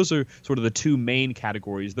period. So those are sort of the two main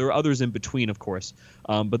categories. There are others in between, of course,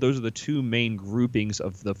 but those are the two main groupings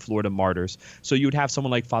of the Florida martyrs. So you would have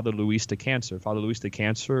someone like Father Luis de Cancer. Father Luis de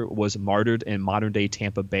Cancer was martyred in modern-day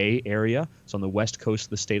Tampa Bay area, so on the west coast of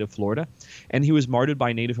the state of Florida, and he was martyred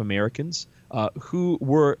by Native Americans who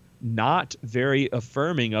were not very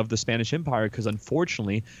affirming of the Spanish Empire, because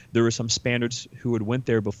unfortunately there were some Spaniards who had went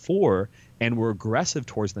there before and were aggressive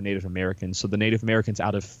towards the Native Americans. So the Native Americans,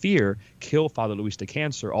 out of fear, killed Father Luis de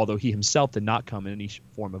Cancer, although he himself did not come in any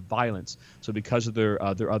form of violence. So because of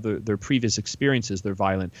their previous experiences, they're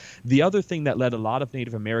violent. The other thing that led a lot of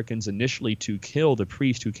Native Americans initially to kill the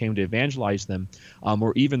priest who came to evangelize them,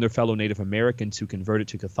 or even their fellow Native Americans who converted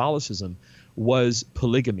to Catholicism, was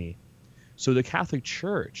polygamy. So the Catholic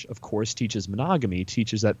Church, of course, teaches monogamy,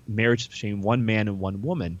 teaches that marriage is between one man and one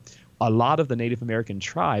woman. A lot of the Native American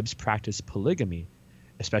tribes practice polygamy,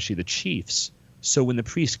 especially the chiefs. So when the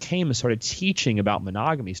priest came and started teaching about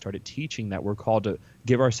monogamy, started teaching that we're called to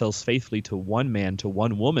give ourselves faithfully to one man, to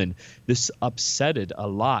one woman, this upsetted a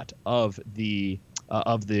lot of the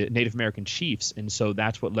Native American chiefs. And so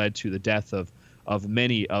that's what led to the death of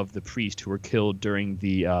many of the priests who were killed during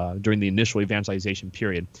the initial evangelization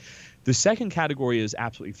period. The second category is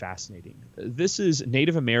absolutely fascinating. This is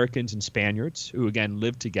Native Americans and Spaniards who, again,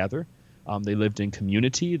 lived together. They lived in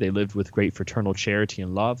community. They lived with great fraternal charity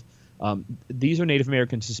and love. These are Native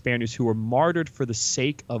Americans and Spaniards who were martyred for the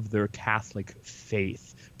sake of their Catholic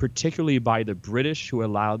faith, particularly by the British who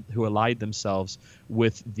allied themselves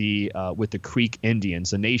with the Creek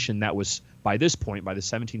Indians, a nation that was, by this point, by the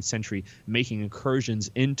 17th century, making incursions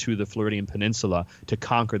into the Floridian Peninsula to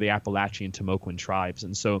conquer the Appalachian Tomoquin tribes.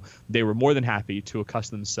 And so they were more than happy to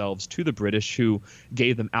accustom themselves to the British, who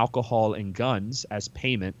gave them alcohol and guns as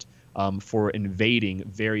payment for invading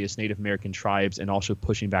various Native American tribes and also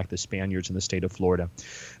pushing back the Spaniards in the state of Florida.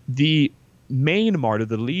 The main martyr,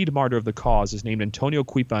 the lead martyr of the cause, is named Antonio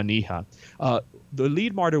Cuipa Anija. The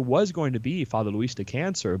lead martyr was going to be Father Luis de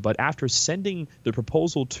Cancer, but after sending the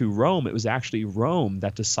proposal to Rome, it was actually Rome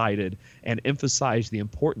that decided and emphasized the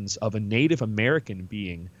importance of a Native American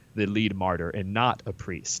being the lead martyr and not a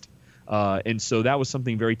priest. And so that was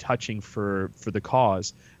something very touching for the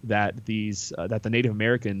cause, that that the Native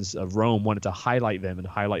Americans of Rome wanted to highlight them and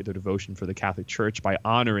highlight their devotion for the Catholic Church by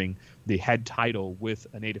honoring the head title with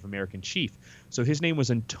a Native American chief. So his name was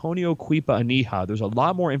Antonio Cuipa Anija. There's a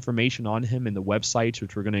lot more information on him in the websites,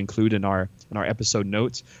 which we're going to include in our episode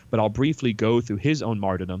notes, but I'll briefly go through his own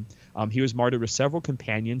martyrdom. He was martyred with several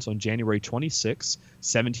companions on January 26,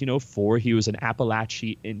 1704. He was an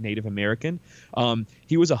Appalachian Native American.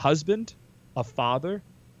 He was a husband, a father,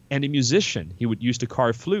 and a musician. He used to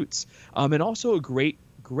carve flutes, and also a great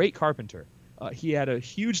carpenter. He had a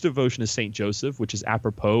huge devotion to St. Joseph, which is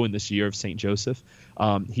apropos in this year of St. Joseph.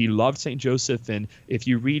 He loved St. Joseph, and if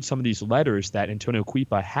you read some of these letters that Antonio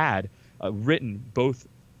Cuipa had written both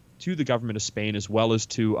to the government of Spain as well as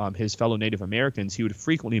to his fellow Native Americans, he would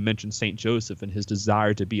frequently mention St. Joseph and his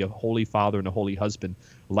desire to be a holy father and a holy husband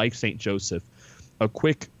like St. Joseph. A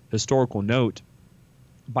quick historical note: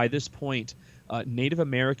 by this point, Native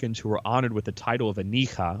Americans who were honored with the title of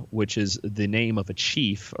Anija, which is the name of a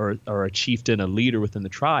chief or a chieftain, a leader within the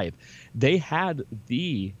tribe, they had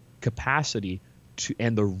the capacity to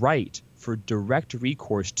and the right for direct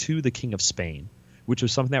recourse to the King of Spain, which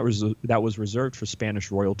was something that was reserved for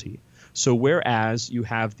Spanish royalty. So whereas you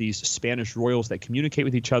have these Spanish royals that communicate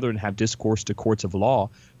with each other and have discourse to courts of law,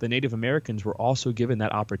 the Native Americans were also given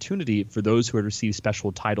that opportunity for those who had received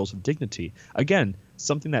special titles of dignity. Again,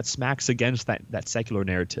 something that smacks against that secular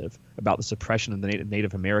narrative about the suppression of the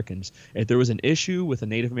Native Americans. If there was an issue with a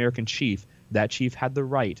Native American chief, that chief had the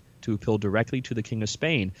right to appeal directly to the King of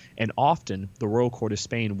Spain, and often the royal court of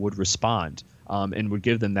Spain would respond and would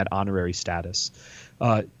give them that honorary status.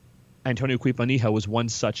 Antonio Cuipa Anija was one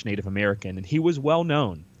such Native American, and he was well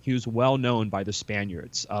known. He was well known by the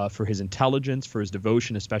Spaniards for his intelligence, for his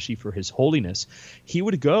devotion, especially for his holiness. He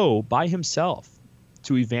would go by himself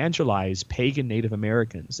to evangelize pagan Native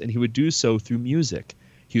Americans, and he would do so through music.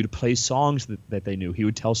 He would play songs that they knew. He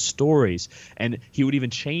would tell stories, and he would even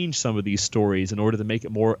change some of these stories in order to make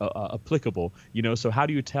it more applicable. So how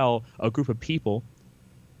do you tell a group of people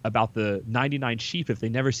about the 99 sheep if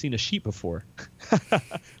they've never seen a sheep before?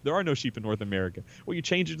 There are no sheep in North America. Well, you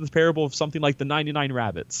change it to the parable of something like the 99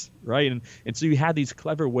 rabbits, right? And so you had these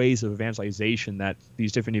clever ways of evangelization that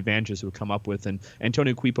these different evangelists would come up with, and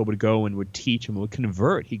Antonio Cuipa would go and would teach and would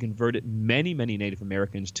convert. He converted many, many Native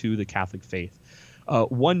Americans to the Catholic faith.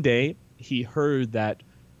 One day, he heard that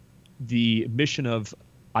the mission of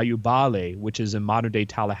Ayubale, which is in modern-day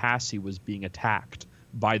Tallahassee, was being attacked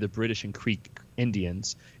by the British and Creek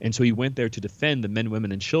Indians. And so he went there to defend the men,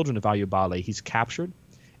 women, and children of Ayubale. He's captured,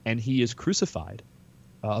 and he is crucified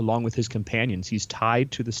along with his companions. He's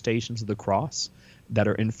tied to the Stations of the Cross that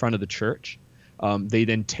are in front of the church. They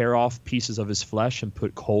then tear off pieces of his flesh and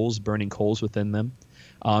put burning coals within them,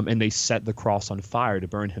 and they set the cross on fire to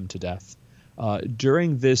burn him to death.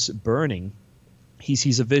 During this burning, he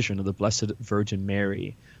sees a vision of the Blessed Virgin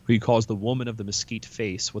Mary, who he calls the woman of the mesquite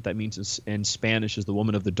face. What that means in Spanish is the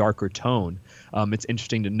woman of the darker tone. It's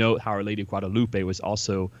interesting to note how Our Lady of Guadalupe was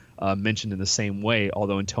also mentioned in the same way,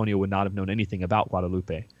 although Antonio would not have known anything about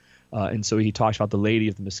Guadalupe. And so he talks about the Lady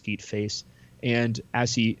of the mesquite face. And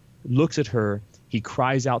as he looks at her, he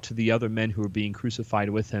cries out to the other men who are being crucified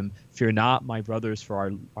with him, "Fear not, my brothers,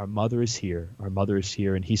 for our mother is here. Our mother is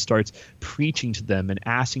here." And he starts preaching to them and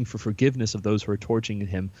asking for forgiveness of those who are torturing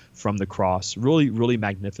him from the cross. Really, really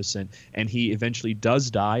magnificent. And he eventually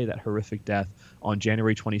does die that horrific death on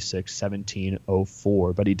January 26,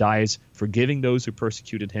 1704. But he dies forgiving those who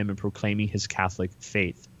persecuted him and proclaiming his Catholic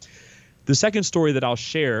faith. The second story that I'll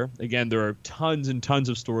share, again, there are tons and tons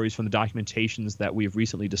of stories from the documentations that we've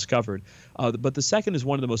recently discovered, but the second is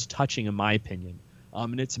one of the most touching in my opinion,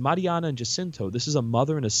 and it's Mariana and Jacinto. This is a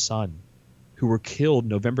mother and a son who were killed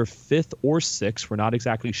November 5th or 6th. We're not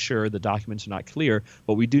exactly sure. The documents are not clear,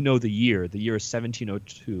 but we do know the year. The year is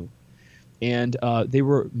 1702, and they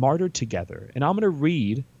were martyred together. And I'm going to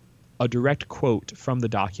read a direct quote from the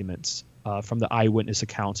documents, from the eyewitness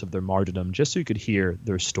accounts of their martyrdom, just so you could hear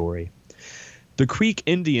their story. The Creek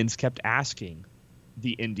Indians kept asking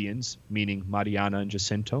the Indians, meaning Mariana and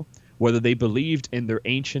Jacinto, whether they believed in their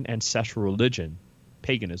ancient ancestral religion,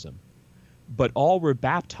 paganism. but all were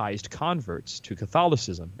baptized converts to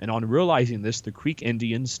Catholicism. And on realizing this, the Creek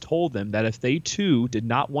Indians told them that if they too did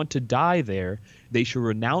not want to die there, they should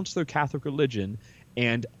renounce their Catholic religion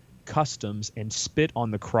and customs and spit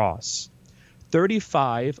on the cross.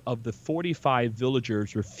 35 of the 45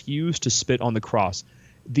 villagers refused to spit on the cross.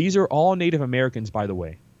 These are all Native Americans, by the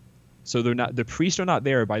way. So they're not, the priests are not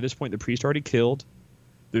there. By this point, the priests are already killed.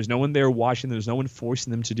 There's no one there watching. There's no one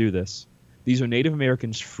forcing them to do this. These are Native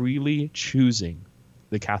Americans freely choosing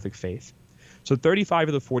the Catholic faith. So 35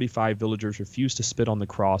 of the 45 villagers refused to spit on the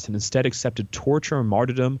cross and instead accepted torture and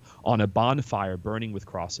martyrdom on a bonfire burning with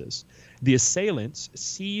crosses. The assailants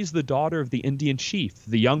seized the daughter of the Indian chief,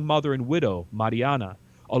 the young mother and widow, Mariana,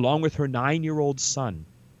 along with her 9-year-old son.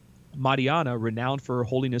 Mariana, renowned for her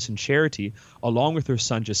holiness and charity, along with her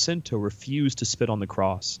son Jacinto, refused to spit on the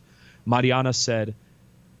cross. Mariana said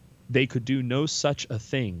they could do no such a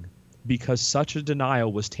thing, because such a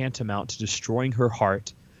denial was tantamount to destroying her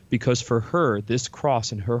heart, because for her this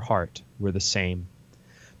cross and her heart were the same.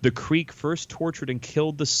 The Creek first tortured and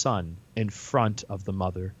killed the son in front of the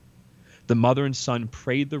mother. The mother and son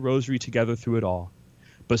prayed the rosary together through it all.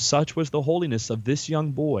 But such was the holiness of this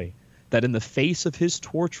young boy that in the face of his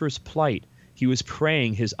torturous plight, he was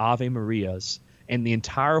praying his Ave Marias and the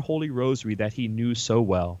entire Holy Rosary that he knew so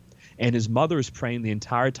well, and his mother was praying the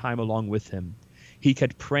entire time along with him. He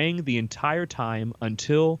kept praying the entire time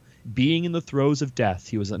until, being in the throes of death,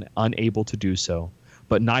 he was unable to do so.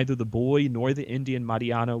 But neither the boy nor the Indian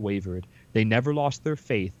Mariana wavered. They never lost their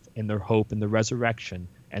faith and their hope in the resurrection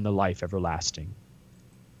and the life everlasting.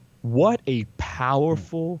 What a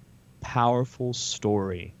powerful, powerful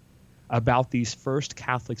story about these first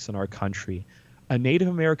Catholics in our country. A Native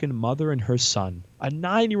American mother and her son, a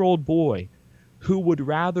 9-year-old boy, who would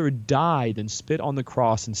rather die than spit on the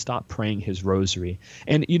cross and stop praying his rosary.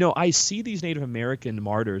 And, you know, I see these Native American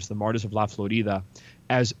martyrs, the martyrs of La Florida,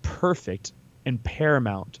 as perfect and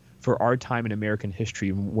paramount for our time in American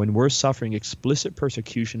history when we're suffering explicit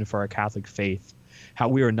persecution for our Catholic faith. How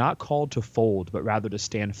we are not called to fold, but rather to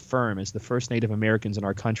stand firm, as the first Native Americans in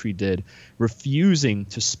our country did, refusing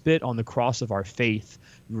to spit on the cross of our faith,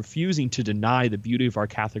 refusing to deny the beauty of our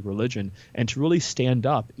Catholic religion, and to really stand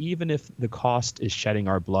up, even if the cost is shedding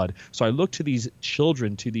our blood. So I look to these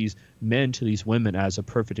children, to these men, to these women as a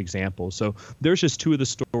perfect example. So there's just two of the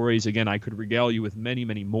stories. Again, I could regale you with many,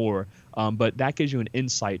 many more, but that gives you an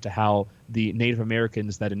insight to how the Native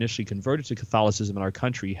Americans that initially converted to Catholicism in our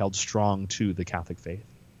country held strong to the Catholic faith.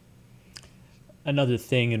 Another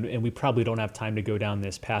thing, and we probably don't have time to go down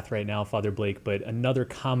this path right now, Father Blake, but another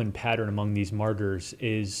common pattern among these martyrs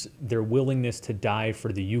is their willingness to die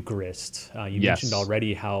for the Eucharist. You mentioned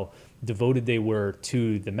already how devoted they were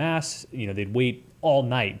to the Mass. You know, they'd wait all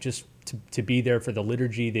night just to be there for the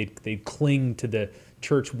liturgy. They'd cling to the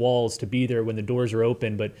church walls to be there when the doors are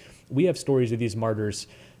open. But we have stories of these martyrs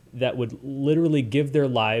that would literally give their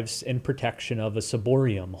lives in protection of a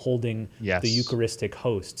ciborium holding the Eucharistic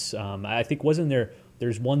hosts. I think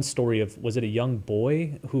there's one story of, was it a young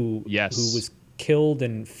boy who was killed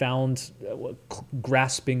and found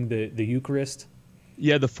grasping the Eucharist?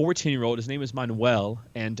 Yeah, the 14-year-old, his name is Manuel,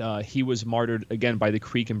 and he was martyred again by the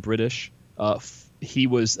Creek and British. He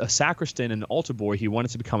was a sacristan and an altar boy. He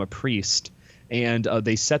wanted to become a priest. And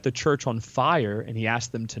they set the church on fire, and he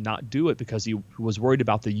asked them to not do it because he was worried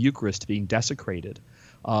about the Eucharist being desecrated.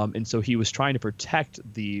 And so he was trying to protect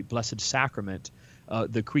the Blessed Sacrament.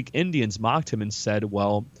 The Creek Indians mocked him and said,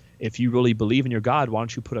 well, if you really believe in your God, why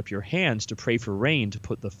don't you put up your hands to pray for rain to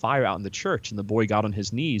put the fire out in the church? And the boy got on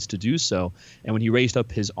his knees to do so. And when he raised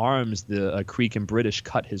up his arms, the Creek and British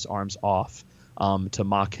cut his arms off to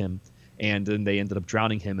mock him. And then they ended up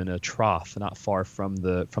drowning him in a trough not far from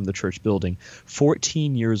the church building.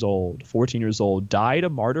 14 years old, died a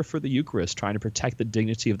martyr for the Eucharist, trying to protect the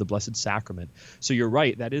dignity of the Blessed Sacrament. So you're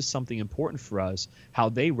right, that is something important for us, how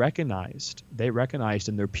they recognized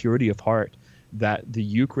in their purity of heart that the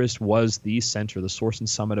Eucharist was the center, the source and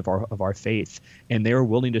summit of our faith, and they were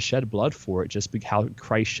willing to shed blood for it, just because how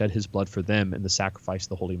Christ shed his blood for them in the sacrifice of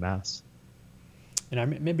the Holy Mass.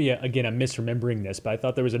 And maybe, again, I'm misremembering this, but I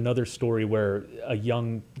thought there was another story where a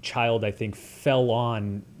young child, I think, fell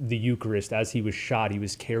on the Eucharist as he was shot. He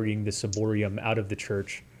was carrying the ciborium out of the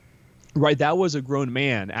church. Right, that was a grown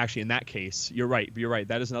man, actually, in that case. You're right.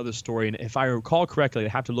 That is another story. And if I recall correctly,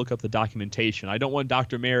 I'd have to look up the documentation. I don't want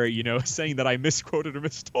Dr. Mary, saying that I misquoted or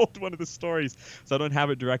mistold one of the stories, so I don't have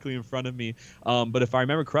it directly in front of me. But if I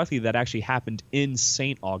remember correctly, that actually happened in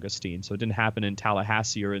St. Augustine. So it didn't happen in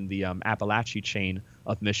Tallahassee or in the Appalachie chain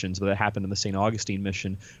of missions, but it happened in the St. Augustine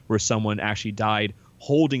mission, where someone actually died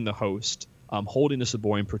holding the host holding the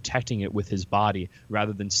ciborium, protecting it with his body,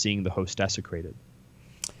 rather than seeing the host desecrated.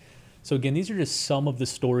 So again, these are just some of the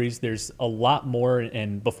stories. There's a lot more.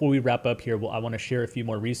 And before we wrap up here, I want to share a few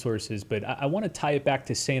more resources, but I want to tie it back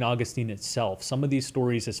to St. Augustine itself. Some of these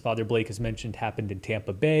stories, as Father Blake has mentioned, happened in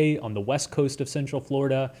Tampa Bay, on the west coast of Central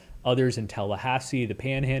Florida, others in Tallahassee, the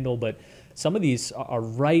Panhandle, but some of these are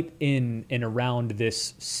right in and around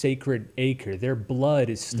this sacred acre. Their blood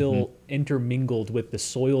is still intermingled with the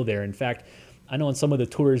soil there. In fact, I know on some of the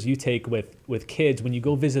tours you take with kids, when you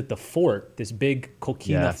go visit the fort, this big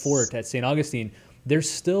coquina fort at St. Augustine, there's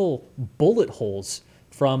still bullet holes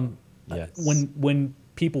from when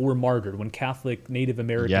people were martyred, when Catholic Native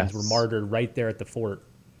Americans were martyred right there at the fort.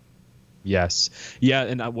 Yes. Yeah,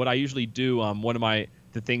 and what I usually do, one of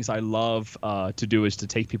the things I love to do is to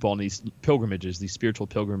take people on these pilgrimages, these spiritual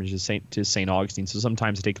pilgrimages to St. Augustine. So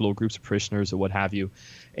sometimes I take little groups of parishioners or what have you.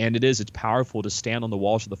 And it's powerful to stand on the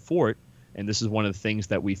walls of the fort. And this is one of the things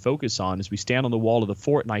that we focus on, is we stand on the wall of the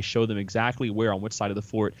fort and I show them exactly where, on which side of the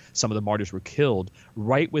fort, some of the martyrs were killed,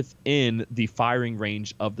 right within the firing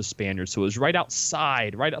range of the Spaniards. So it was right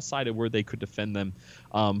outside of where they could defend them.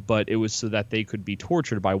 But it was so that they could be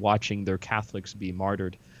tortured by watching their Catholics be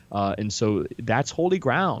martyred. And so that's holy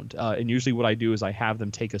ground. And usually what I do is I have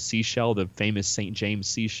them take a seashell, the famous St. James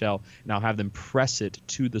seashell, and I'll have them press it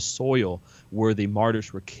to the soil where the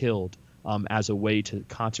martyrs were killed, as a way to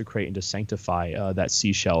consecrate and to sanctify that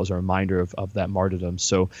seashell as a reminder of that martyrdom.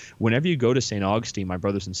 So whenever you go to St. Augustine, my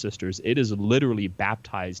brothers and sisters, it is literally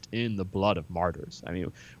baptized in the blood of martyrs. I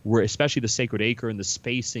mean, we're especially the sacred acre and the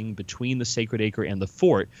spacing between the sacred acre and the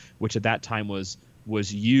fort, which at that time was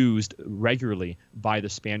used regularly by the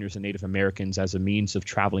Spaniards and Native Americans as a means of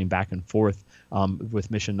traveling back and forth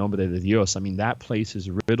with Mission Nombre de Dios. I mean, that place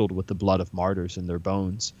is riddled with the blood of martyrs in their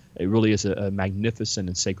bones. It really is a magnificent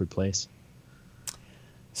and sacred place.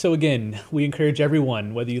 So again, we encourage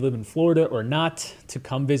everyone, whether you live in Florida or not, to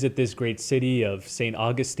come visit this great city of St.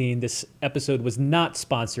 Augustine. This episode was not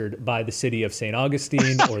sponsored by the city of St.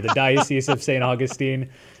 Augustine or the Diocese of St. Augustine.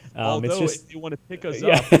 Although, it's just, if you want to pick us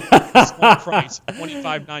up, small price,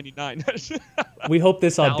 $25.99. We hope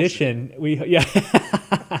this audition, we're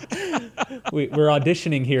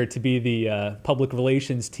auditioning here to be the public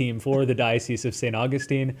relations team for the Diocese of St.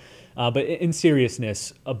 Augustine. But in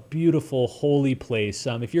seriousness, a beautiful, holy place.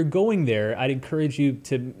 If you're going there, I'd encourage you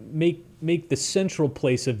to make the central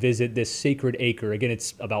place of visit this sacred acre. Again,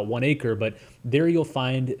 it's about 1 acre, but there you'll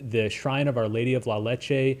find the shrine of Our Lady of La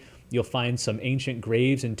Leche. You'll find some ancient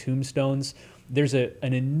graves and tombstones. There's an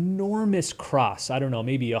enormous cross, I don't know,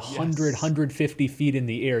 maybe 100, 150 feet in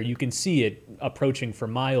the air. You can see it approaching for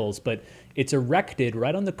miles, but it's erected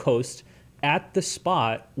right on the coast at the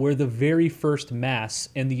spot where the very first Mass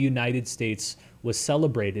in the United States was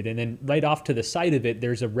celebrated. And then right off to the side of it,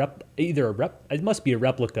 there's it must be a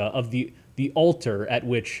replica of the altar at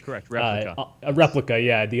which... Correct, replica. A replica,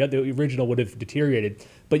 yeah. The original would have deteriorated.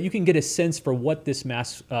 But you can get a sense for what this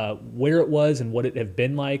Mass, where it was and what it have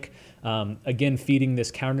been like. Again, feeding this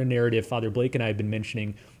counter-narrative Father Blake and I have been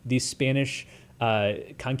mentioning, these Spanish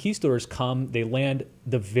conquistadors come, they land,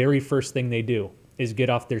 the very first thing they do is get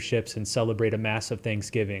off their ships and celebrate a Mass of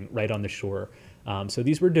Thanksgiving right on the shore. So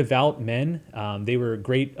these were devout men. They were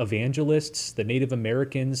great evangelists. The Native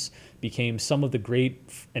Americans became some of the great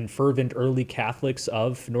and fervent early Catholics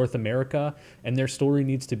of North America, and their story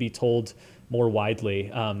needs to be told more widely.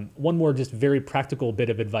 One more just very practical bit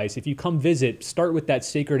of advice. If you come visit, start with that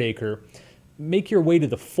sacred acre. Make your way to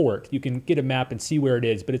the fort. You can get a map and see where it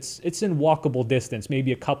is, but it's in walkable distance,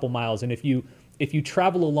 maybe a couple miles. And if you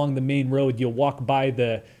travel along the main road, you'll walk by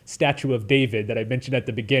the statue of David that I mentioned at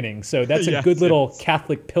the beginning. So that's a good little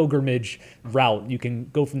Catholic pilgrimage route. You can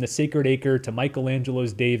go from the Sacred Acre to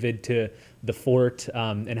Michelangelo's David to the fort,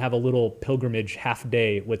 and have a little pilgrimage half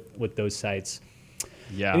day with those sites.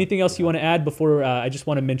 Yeah. Anything else you want to add before? I just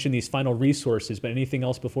want to mention these final resources, but anything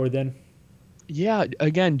else before then? Yeah,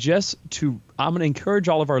 again, I'm going to encourage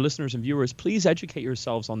all of our listeners and viewers, please educate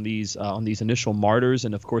yourselves on these initial martyrs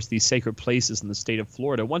and, of course, these sacred places in the state of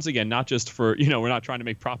Florida. Once again, not just for, we're not trying to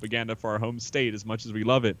make propaganda for our home state as much as we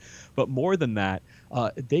love it, but more than that,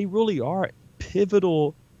 they really are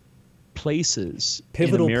pivotal places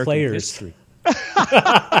in American players. History.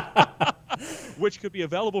 Which could be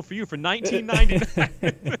available for you for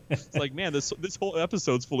 $19.99. It's like, man, this whole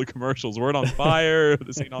episode's full of commercials. Word on Fire,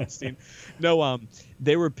 the St. Augustine. No,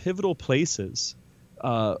 they were pivotal places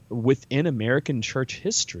within American church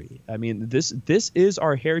history. I mean, this is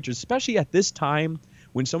our heritage, especially at this time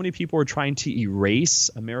when so many people are trying to erase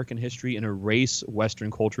American history and erase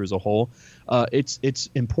Western culture as a whole, it's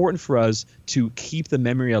important for us to keep the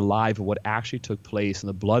memory alive of what actually took place and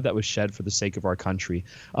the blood that was shed for the sake of our country.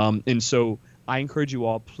 And so I encourage you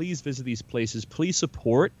all, please visit these places. Please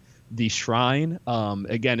support the shrine.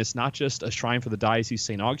 Again, it's not just a shrine for the Diocese of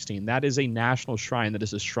St. Augustine. That is a national shrine. That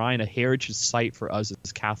is a shrine, a heritage site for us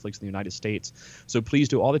as Catholics in the United States. So please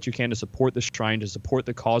do all that you can to support the shrine, to support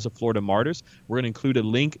the cause of Florida Martyrs. We're going to include a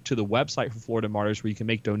link to the website for Florida Martyrs where you can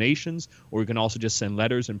make donations, or you can also just send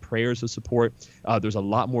letters and prayers of support. There's a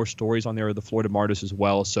lot more stories on there of the Florida Martyrs as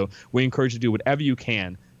well. So we encourage you to do whatever you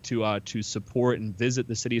can to support and visit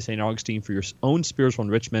the city of St. Augustine for your own spiritual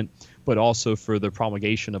enrichment, but also for the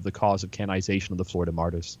promulgation of the cause of canonization of the Florida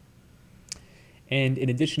Martyrs. And in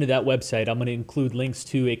addition to that website, I'm going to include links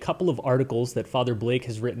to a couple of articles that Father Blake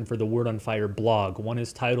has written for the Word on Fire blog. One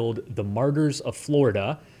is titled The Martyrs of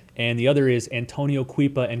Florida, and the other is Antonio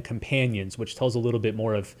Cuipa and Companions, which tells a little bit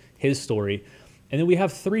more of his story. And then we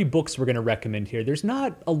have 3 books we're going to recommend here. There's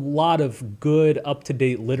not a lot of good,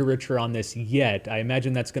 up-to-date literature on this yet. I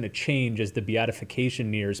imagine that's going to change as the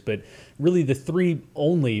beatification nears, but really the 3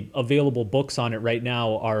 only available books on it right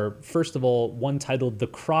now are, first of all, one titled The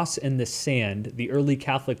Cross and the Sand, The Early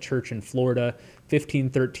Catholic Church in Florida,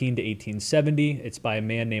 1513 to 1870. It's by a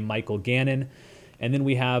man named Michael Gannon. And then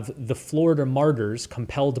we have The Florida Martyrs,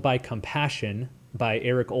 Compelled by Compassion by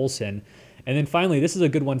Eric Olson. And then finally, this is a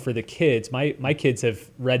good one for the kids. My kids have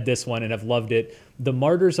read this one and have loved it. The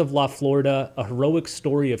Martyrs of La Florida, A Heroic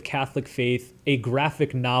Story of Catholic Faith, a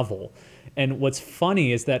graphic novel. And what's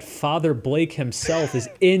funny is that Father Blake himself is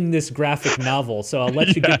in this graphic novel. So I'll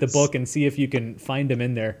let you get the book and see if you can find him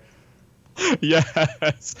in there.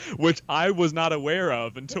 Yes, which I was not aware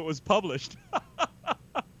of until it was published.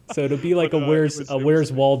 So it'll be like a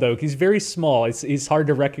Where's Waldo. He's very small. He's hard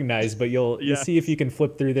to recognize, but you'll see if you can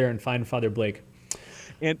flip through there and find Father Blake.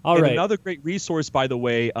 And another great resource, by the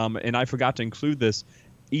way, and I forgot to include this,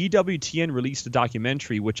 EWTN released a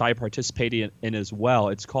documentary, which I participated in as well.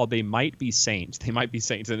 It's called They Might Be Saints. They Might Be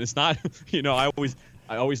Saints. And it's not,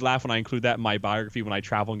 I always laugh when I include that in my biography when I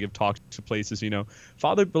travel and give talks to places.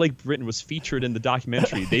 Father Blake Britton was featured in the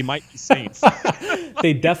documentary. They might be saints.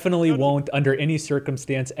 They definitely won't, under any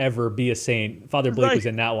circumstance, ever be a saint. Father Blake was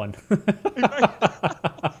in that one.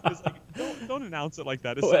 It's like, don't announce it like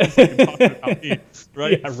that. It sounds like you're talking about me,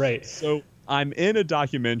 right? Yeah, right. So I'm in a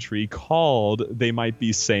documentary called They Might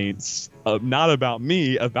Be Saints, not about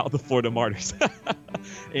me, about the Florida Martyrs.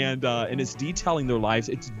 and it's detailing their lives.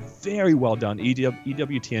 It's very well done.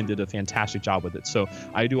 EWTN did a fantastic job with it. So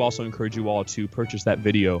I do also encourage you all to purchase that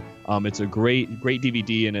video. It's a great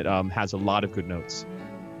DVD, and it has a lot of good notes.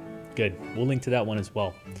 Good. We'll link to that one as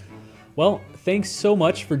well. Well, thanks so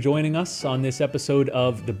much for joining us on this episode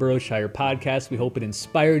of the Boroughshire Podcast. We hope it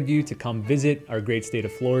inspired you to come visit our great state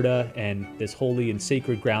of Florida and this holy and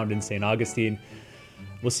sacred ground in St. Augustine.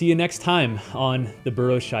 We'll see you next time on the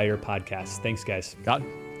Boroughshire Podcast. Thanks, guys.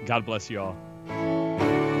 God bless you all.